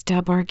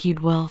 Stubb argued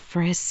well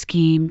for his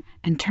scheme,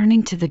 and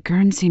turning to the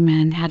Guernsey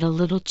man had a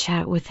little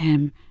chat with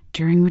him,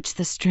 during which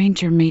the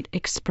stranger mate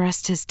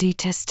expressed his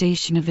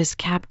detestation of his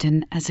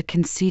captain as a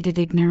conceited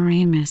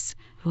ignoramus,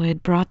 who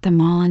had brought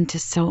them all into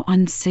so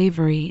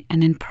unsavory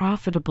and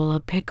unprofitable a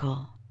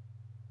pickle.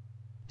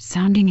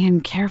 Sounding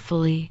him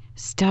carefully,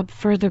 Stubb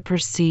further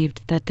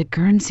perceived that the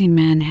Guernsey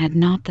man had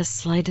not the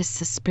slightest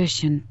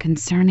suspicion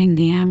concerning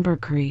the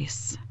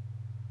ambergris.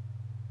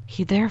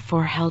 He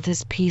therefore held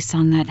his peace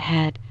on that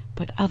head,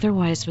 but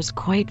otherwise was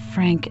quite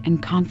frank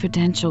and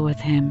confidential with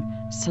him,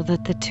 so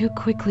that the two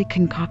quickly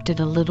concocted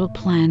a little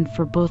plan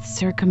for both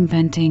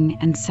circumventing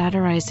and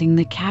satirizing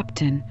the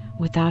captain,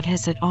 without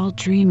his at all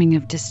dreaming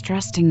of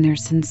distrusting their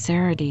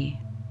sincerity.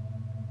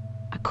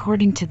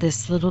 According to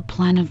this little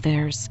plan of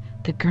theirs,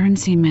 the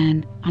Guernsey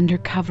man, under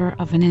cover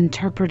of an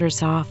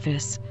interpreter's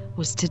office,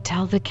 was to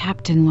tell the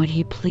captain what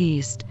he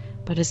pleased,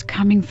 but as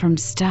coming from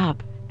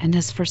Stubb, and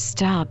as for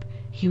Stubb,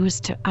 he was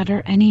to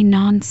utter any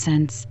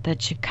nonsense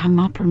that should come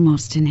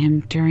uppermost in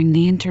him during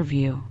the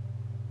interview.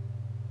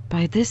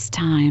 By this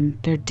time,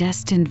 their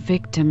destined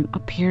victim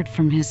appeared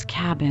from his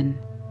cabin.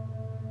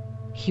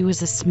 He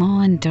was a small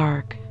and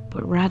dark,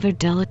 but rather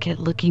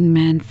delicate-looking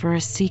man for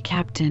a sea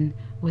captain,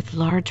 with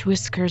large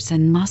whiskers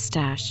and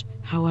mustache,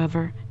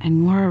 however,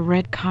 and wore a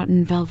red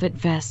cotton velvet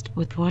vest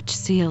with watch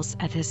seals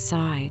at his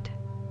side.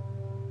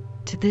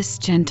 To this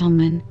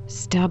gentleman,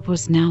 Stubb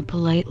was now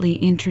politely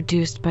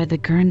introduced by the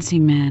Guernsey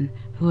man,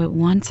 who at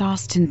once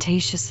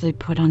ostentatiously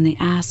put on the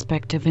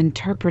aspect of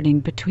interpreting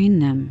between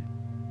them.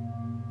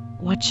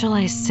 "What shall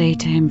I say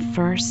to him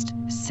first?"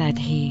 said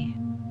he.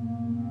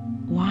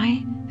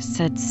 "Why,"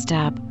 said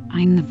Stubb,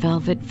 eyeing the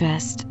velvet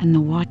vest and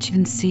the watch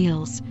and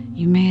seals,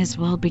 "you may as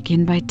well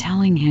begin by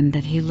telling him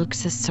that he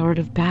looks a sort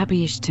of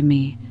babyish to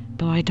me,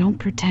 though I don't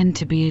pretend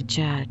to be a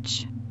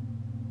judge.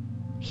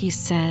 He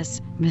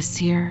says,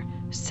 'Monsieur,'"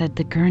 said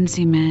the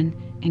Guernsey man,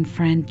 in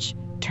French,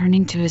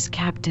 turning to his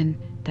captain,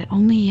 "that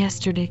only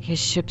yesterday his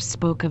ship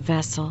spoke a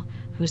vessel,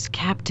 whose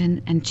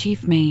captain and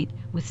chief mate,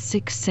 with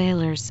 6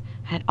 sailors,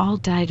 had all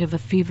died of a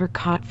fever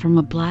caught from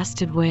a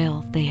blasted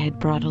whale they had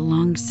brought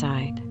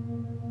alongside."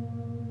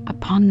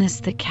 Upon this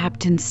the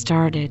captain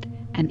started,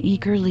 and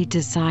eagerly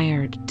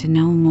desired to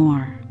know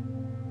more.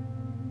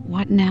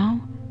 "What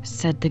now?"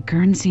 said the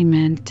Guernsey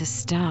man to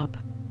Stubb.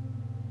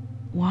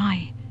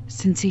 "Why,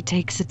 since he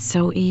takes it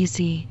so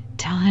easy,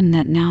 tell him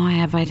that now I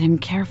have eyed him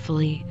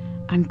carefully,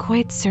 I'm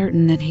quite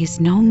certain that he's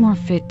no more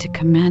fit to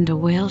command a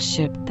whale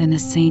ship than a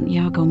St.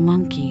 Iago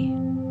monkey.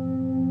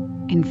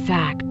 In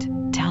fact,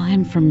 tell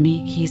him from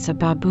me he's a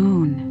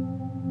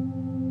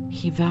baboon.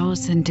 He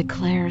vows and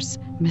declares,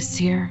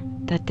 monsieur,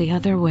 that the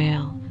other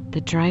whale,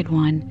 the dried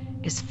one,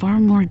 is far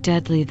more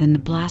deadly than the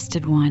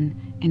blasted one.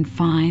 In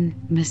fine,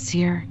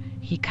 monsieur,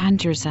 he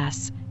conjures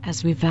us,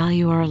 as we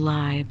value our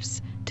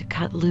lives, to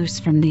cut loose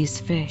from these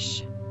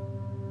fish."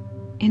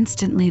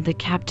 Instantly the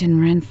captain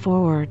ran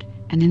forward,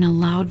 and in a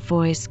loud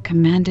voice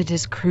commanded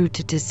his crew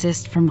to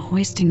desist from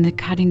hoisting the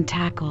cutting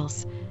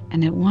tackles,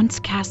 and at once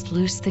cast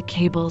loose the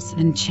cables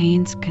and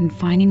chains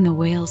confining the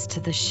whales to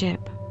the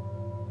ship.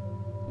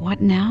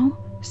 "What now?"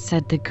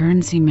 said the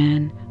Guernsey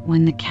man,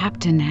 when the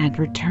captain had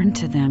returned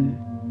to them.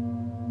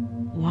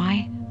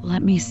 "Why,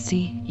 let me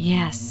see,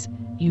 yes,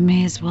 you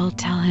may as well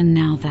tell him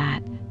now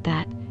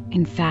that,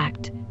 in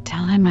fact,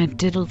 tell him I've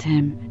diddled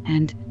him,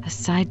 and,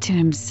 aside to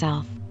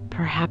himself,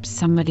 perhaps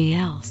somebody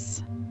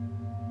else.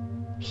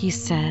 He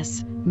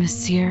says,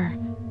 monsieur,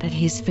 that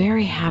he's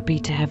very happy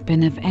to have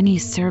been of any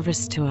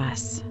service to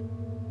us."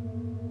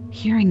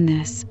 Hearing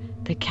this,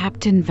 the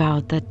captain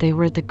vowed that they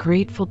were the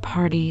grateful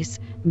parties,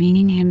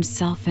 meaning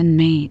himself and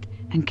mate,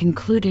 and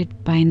concluded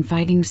by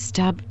inviting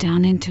Stubb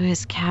down into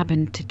his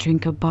cabin to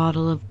drink a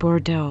bottle of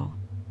Bordeaux.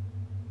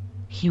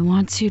 "He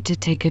wants you to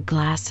take a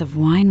glass of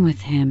wine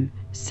with him,"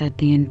 said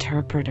the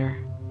interpreter.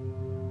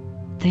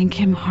 "Thank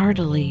him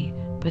heartily,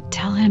 but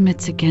tell him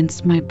it's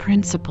against my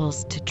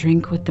principles to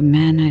drink with the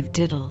man I've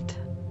diddled.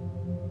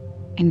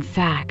 In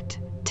fact,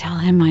 tell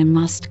him I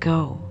must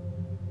go.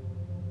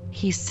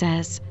 He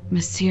says,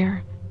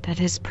 monsieur, that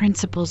his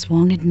principles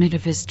won't admit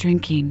of his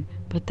drinking,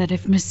 but that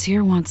if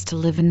monsieur wants to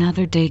live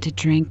another day to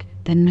drink,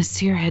 then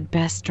monsieur had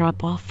best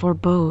drop all 4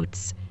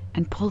 boats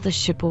and pull the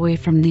ship away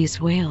from these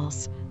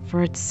whales,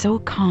 for it's so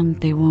calm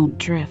they won't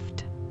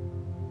drift."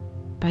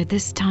 By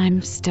this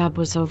time Stubb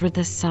was over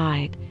the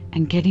side,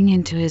 and getting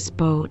into his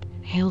boat,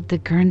 hailed the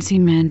Guernsey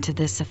man to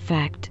this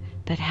effect,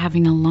 that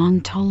having a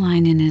long tow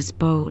line in his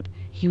boat,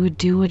 he would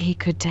do what he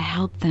could to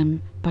help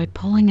them by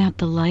pulling out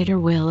the lighter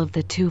whale of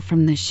the 2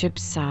 from the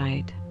ship's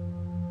side.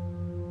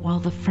 While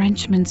the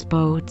Frenchman's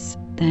boats,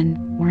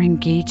 then, were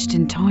engaged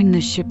in towing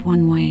the ship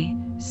one way,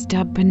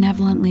 Stubb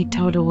benevolently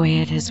towed away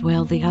at his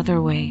whale the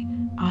other way,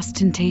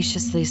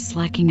 ostentatiously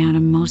slacking out a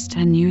most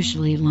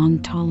unusually long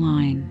tow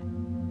line.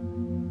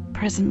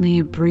 Presently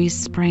a breeze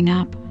sprang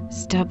up.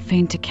 Stubb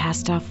feigned to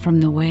cast off from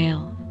the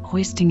whale,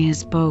 hoisting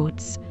his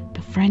boats.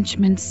 The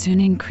Frenchman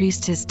soon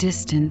increased his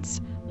distance,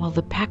 while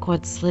the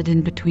packwad slid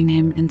in between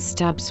him and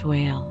Stubb's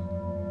whale.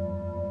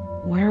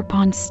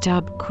 Whereupon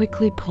Stubb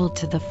quickly pulled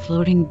to the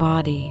floating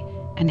body,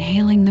 and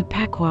hailing the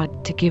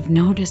packwad to give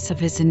notice of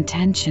his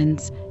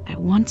intentions, at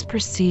once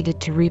proceeded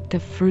to reap the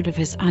fruit of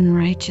his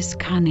unrighteous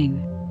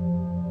cunning.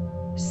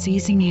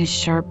 Seizing his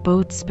sharp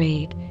boat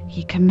spade,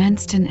 He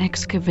commenced an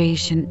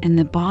excavation in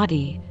the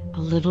body,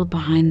 a little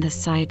behind the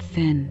side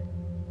fin.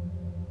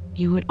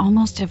 You would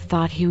almost have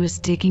thought he was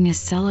digging a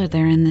cellar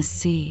there in the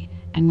sea,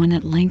 and when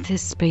at length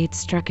his spade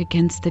struck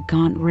against the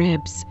gaunt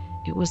ribs,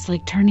 it was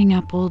like turning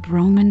up old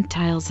Roman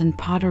tiles and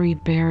pottery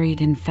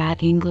buried in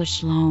fat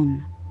English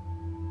loam.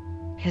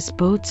 His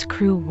boat's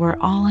crew were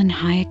all in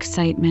high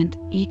excitement,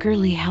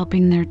 eagerly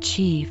helping their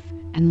chief,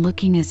 and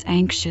looking as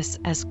anxious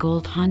as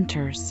gold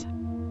hunters.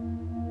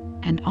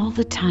 And all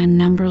the time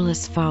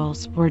numberless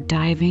fowls were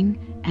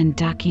diving and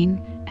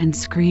ducking and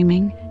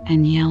screaming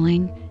and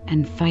yelling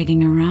and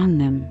fighting around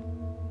them.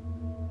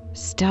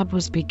 Stubb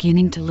was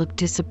beginning to look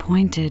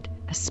disappointed,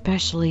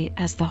 especially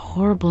as the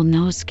horrible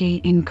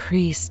nosegay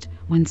increased,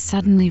 when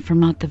suddenly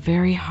from out the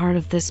very heart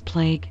of this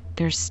plague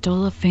there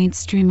stole a faint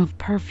stream of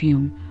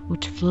perfume,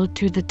 which flowed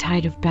through the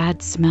tide of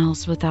bad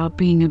smells without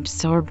being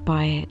absorbed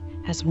by it,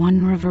 as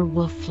one river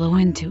will flow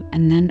into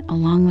and then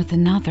along with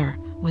another,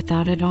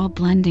 without at all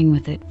blending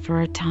with it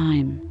for a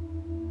time.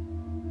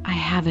 I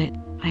have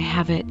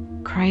it,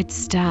 cried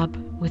Stubb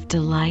with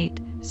delight,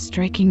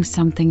 striking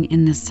something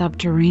in the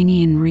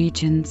subterranean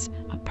regions.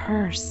 A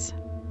purse!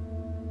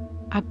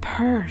 A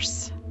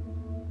purse!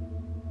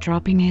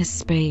 Dropping his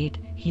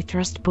spade, he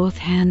thrust both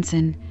hands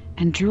in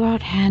and drew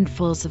out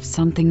handfuls of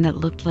something that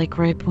looked like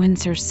ripe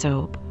Windsor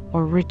soap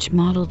or rich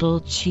mottled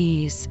old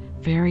cheese,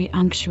 very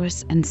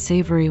unctuous and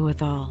savory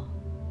withal.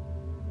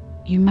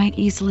 You might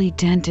easily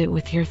dent it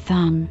with your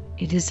thumb.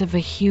 It is of a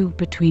hue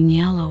between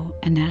yellow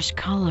and ash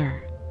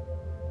color.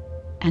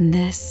 And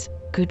this,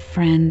 good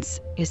friends,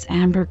 is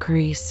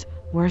ambergris,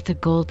 worth a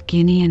gold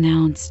guinea an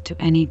ounce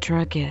to any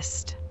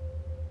druggist.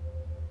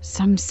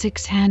 Some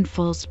 6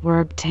 handfuls were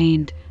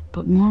obtained,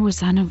 but more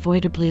was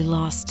unavoidably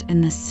lost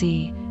in the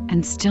sea,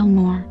 and still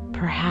more,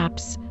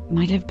 perhaps,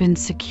 might have been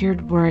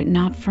secured were it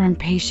not for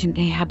impatient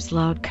Ahab's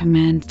loud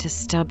command to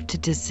Stubb to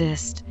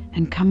desist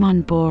and come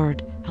on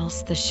board,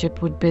 else the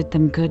ship would bid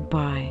them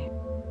goodbye.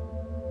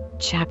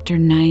 Chapter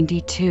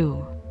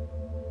 92.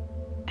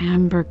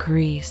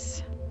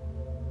 Ambergris.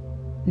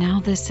 Now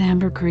this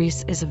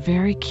ambergris is a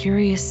very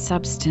curious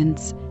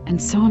substance,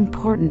 and so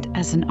important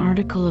as an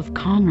article of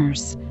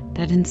commerce,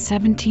 that in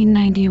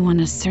 1791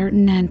 a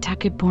certain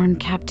Nantucket-born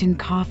Captain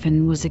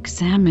Coffin was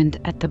examined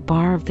at the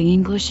bar of the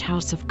English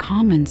House of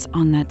Commons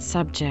on that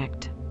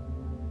subject.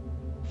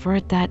 For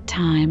at that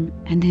time,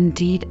 and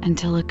indeed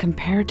until a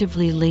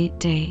comparatively late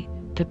day,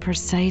 the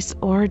precise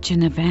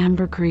origin of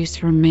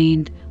ambergris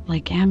remained,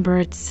 like amber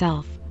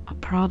itself, a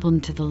problem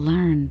to the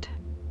learned.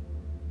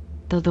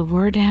 Though the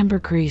word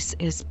ambergris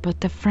is but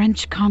the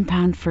French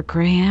compound for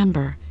grey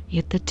amber,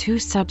 yet the two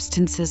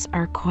substances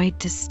are quite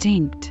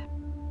distinct.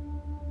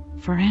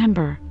 For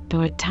amber,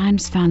 though at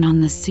times found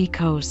on the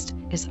sea-coast,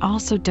 is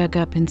also dug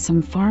up in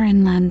some far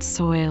inland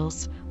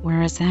soils,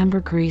 whereas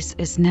ambergris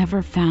is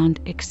never found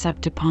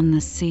except upon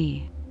the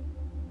sea.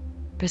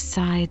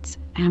 Besides,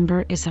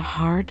 amber is a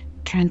hard,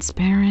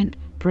 transparent,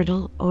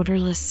 brittle,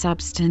 odorless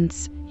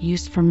substance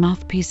used for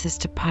mouthpieces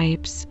to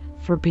pipes,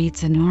 for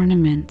beads and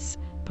ornaments,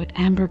 but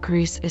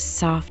ambergris is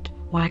soft,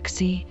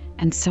 waxy,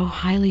 and so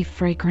highly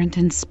fragrant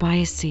and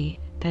spicy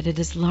that it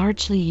is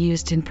largely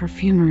used in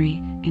perfumery,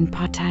 in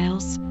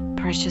potiles,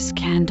 precious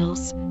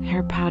candles,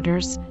 hair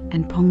powders,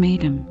 and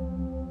pomatum.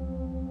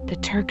 The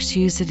Turks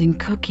use it in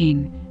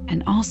cooking,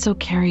 and also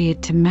carry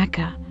it to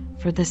Mecca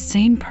for the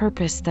same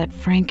purpose that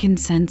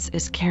frankincense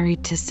is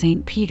carried to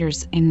St.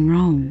 Peter's in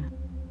Rome.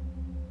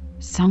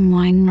 Some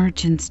wine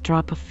merchants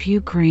drop a few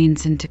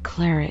grains into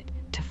claret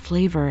to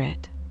flavor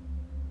it.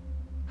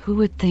 Who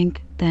would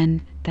think,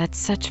 then, that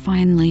such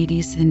fine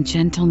ladies and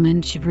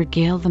gentlemen should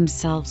regale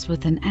themselves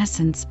with an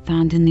essence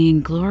found in the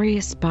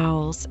inglorious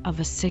bowels of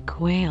a sick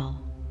whale?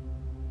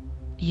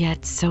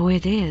 Yet so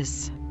it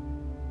is.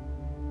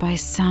 By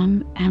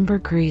some,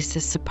 ambergris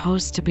is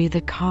supposed to be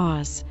the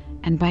cause,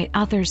 and by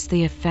others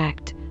the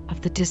effect,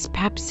 of the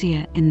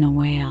dyspepsia in the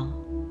whale.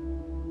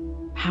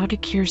 How to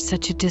cure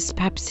such a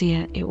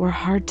dyspepsia it were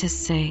hard to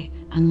say,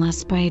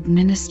 unless by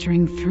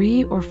administering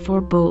 3 or 4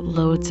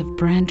 boatloads of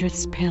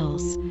Brandreth's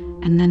pills,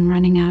 and then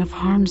running out of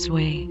harm's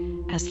way,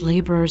 as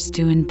laborers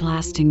do in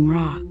blasting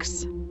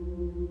rocks.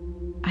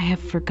 I have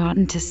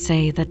forgotten to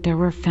say that there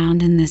were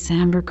found in this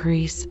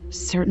ambergris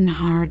certain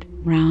hard,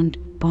 round,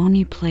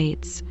 bony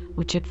plates,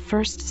 which at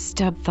first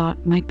Stubb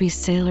thought might be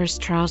sailors'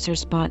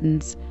 trousers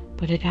buttons,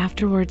 but it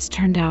afterwards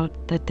turned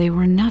out that they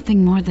were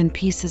nothing more than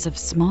pieces of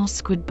small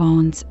squid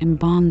bones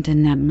embalmed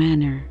in that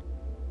manner.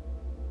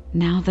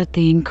 Now that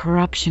the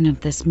incorruption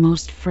of this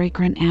most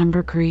fragrant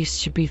ambergris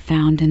should be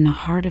found in the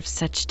heart of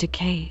such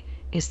decay,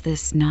 is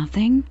this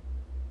nothing?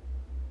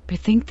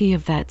 Bethink thee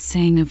of that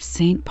saying of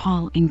St.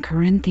 Paul in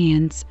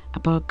Corinthians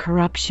about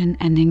corruption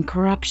and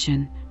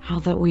incorruption, how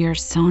that we are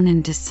sown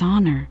in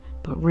dishonor,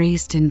 but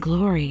raised in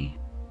glory.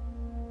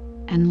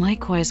 And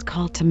likewise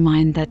call to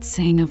mind that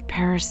saying of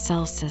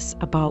Paracelsus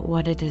about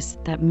what it is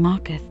that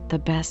mocketh the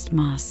best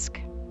musk.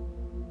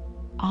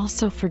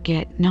 Also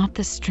forget not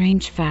the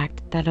strange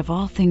fact that of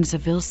all things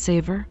of ill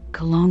savour,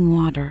 cologne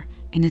water,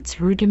 in its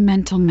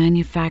rudimental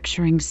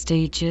manufacturing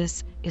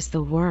stages, is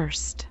the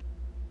worst.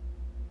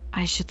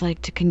 I should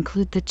like to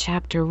conclude the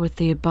chapter with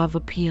the above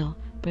appeal,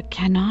 but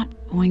cannot,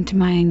 owing to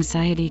my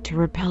anxiety to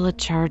repel a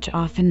charge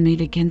often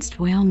made against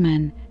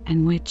whalemen,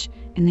 and which,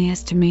 in the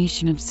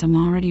estimation of some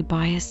already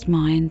biased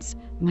minds,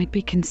 might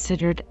be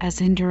considered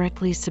as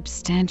indirectly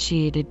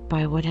substantiated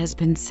by what has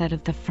been said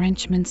of the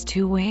Frenchman's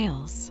 2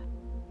 whales.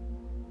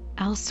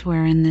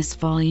 Elsewhere in this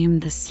volume,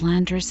 the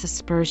slanderous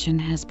aspersion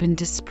has been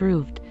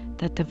disproved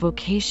that the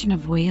vocation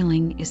of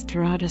whaling is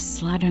throughout a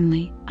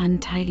slatternly,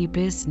 untidy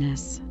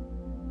business.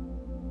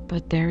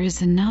 But there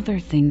is another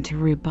thing to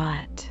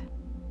rebut.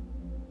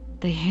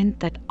 The hint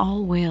that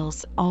all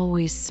whales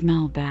always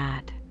smell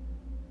bad.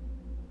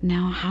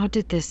 Now, how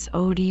did this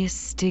odious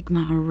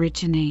stigma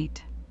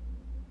originate?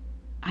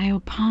 I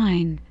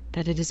opine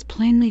that it is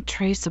plainly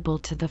traceable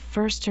to the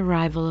first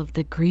arrival of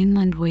the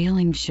Greenland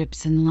whaling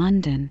ships in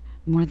London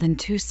more than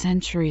 2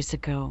 centuries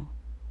ago.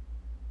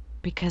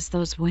 Because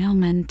those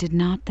whalemen did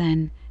not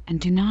then, and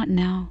do not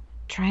now,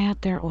 try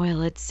out their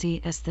oil at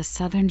sea as the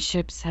southern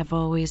ships have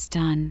always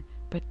done,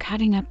 but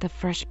cutting up the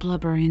fresh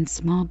blubber in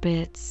small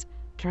bits,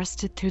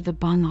 thrust it through the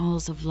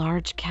bungholes of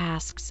large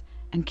casks,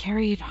 and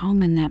carry it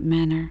home in that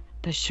manner,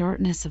 the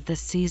shortness of the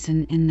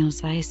season in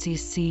those icy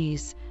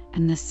seas,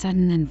 and the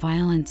sudden and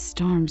violent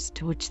storms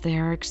to which they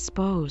are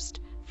exposed,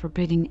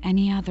 forbidding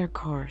any other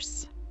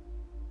course.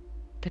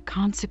 The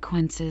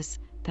consequence is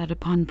that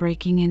upon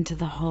breaking into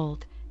the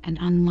hold, and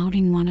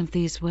unloading one of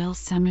these whale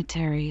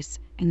cemeteries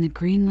in the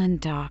Greenland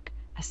dock,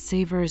 a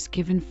savour is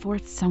given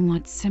forth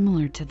somewhat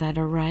similar to that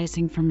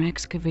arising from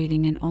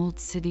excavating an old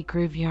city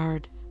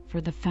graveyard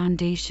for the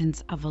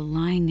foundations of a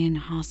lying-in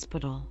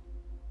hospital.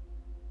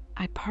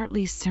 I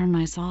partly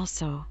surmise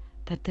also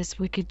that this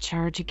wicked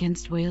charge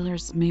against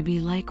whalers may be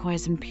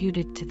likewise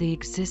imputed to the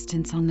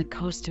existence on the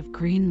coast of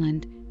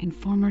Greenland in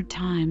former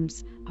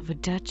times of a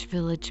Dutch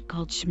village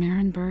called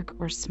Schmerenberg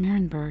or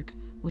Smerenberg,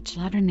 which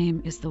latter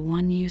name is the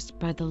one used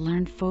by the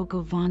learned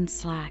Vogel von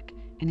Slack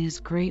in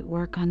his great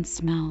work on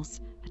smells,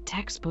 a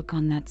textbook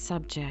on that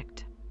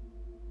subject.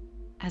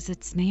 As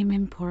its name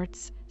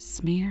imports,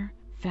 smear,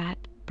 fat,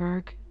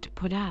 berg, to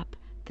put up,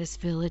 this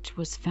village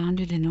was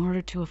founded in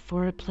order to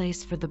afford a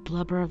place for the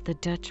blubber of the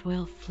Dutch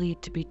whale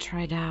fleet to be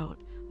tried out,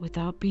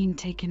 without being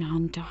taken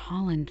home to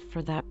Holland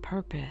for that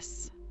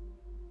purpose.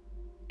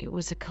 It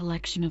was a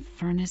collection of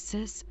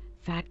furnaces,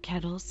 fat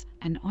kettles,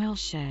 and oil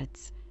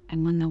sheds,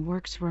 and when the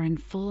works were in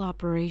full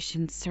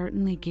operation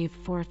certainly gave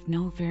forth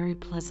no very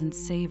pleasant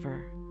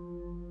savour.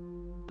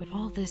 But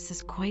all this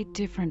is quite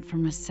different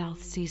from a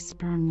South Sea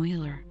sperm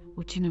whaler,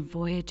 which in a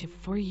voyage of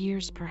 4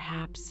 years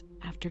perhaps,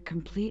 after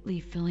completely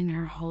filling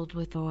her hold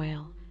with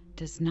oil,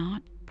 does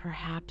not,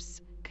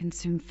 perhaps,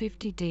 consume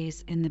 50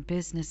 days in the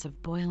business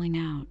of boiling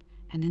out,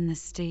 and in the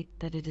state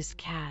that it is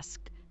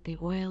casked, the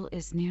oil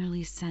is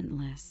nearly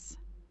scentless.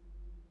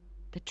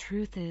 The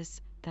truth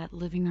is that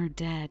living or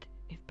dead,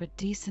 if but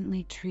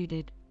decently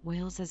treated,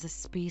 whales as a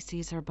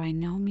species are by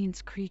no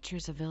means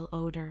creatures of ill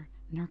odor,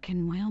 nor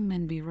can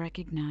whalemen be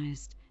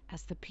recognized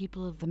as the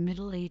people of the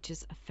Middle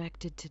Ages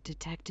affected to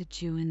detect a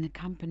Jew in the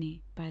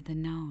company by the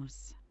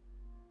nose.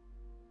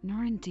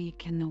 Nor indeed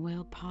can the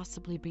whale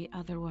possibly be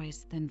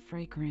otherwise than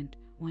fragrant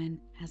when,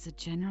 as a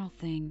general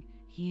thing,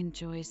 he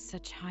enjoys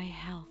such high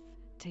health,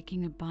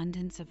 taking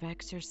abundance of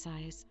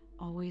exercise,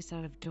 always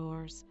out of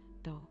doors,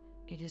 though,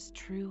 it is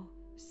true,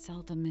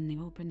 seldom in the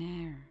open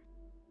air.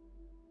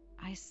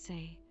 I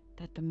say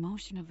that the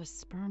motion of a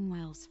sperm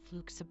whale's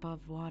flukes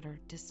above water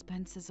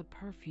dispenses a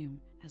perfume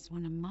as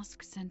when a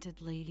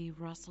musk-scented lady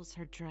rustles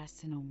her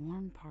dress in a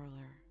warm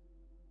parlor.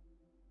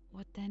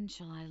 What then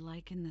shall I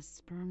liken the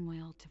sperm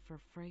whale to for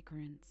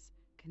fragrance,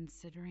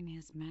 considering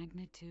his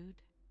magnitude?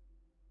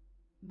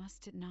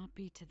 Must it not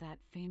be to that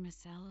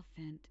famous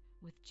elephant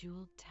with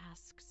jeweled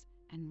tusks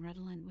and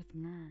redolent with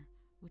myrrh,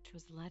 which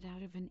was led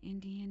out of an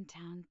Indian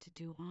town to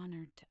do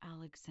honor to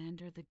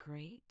Alexander the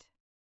Great?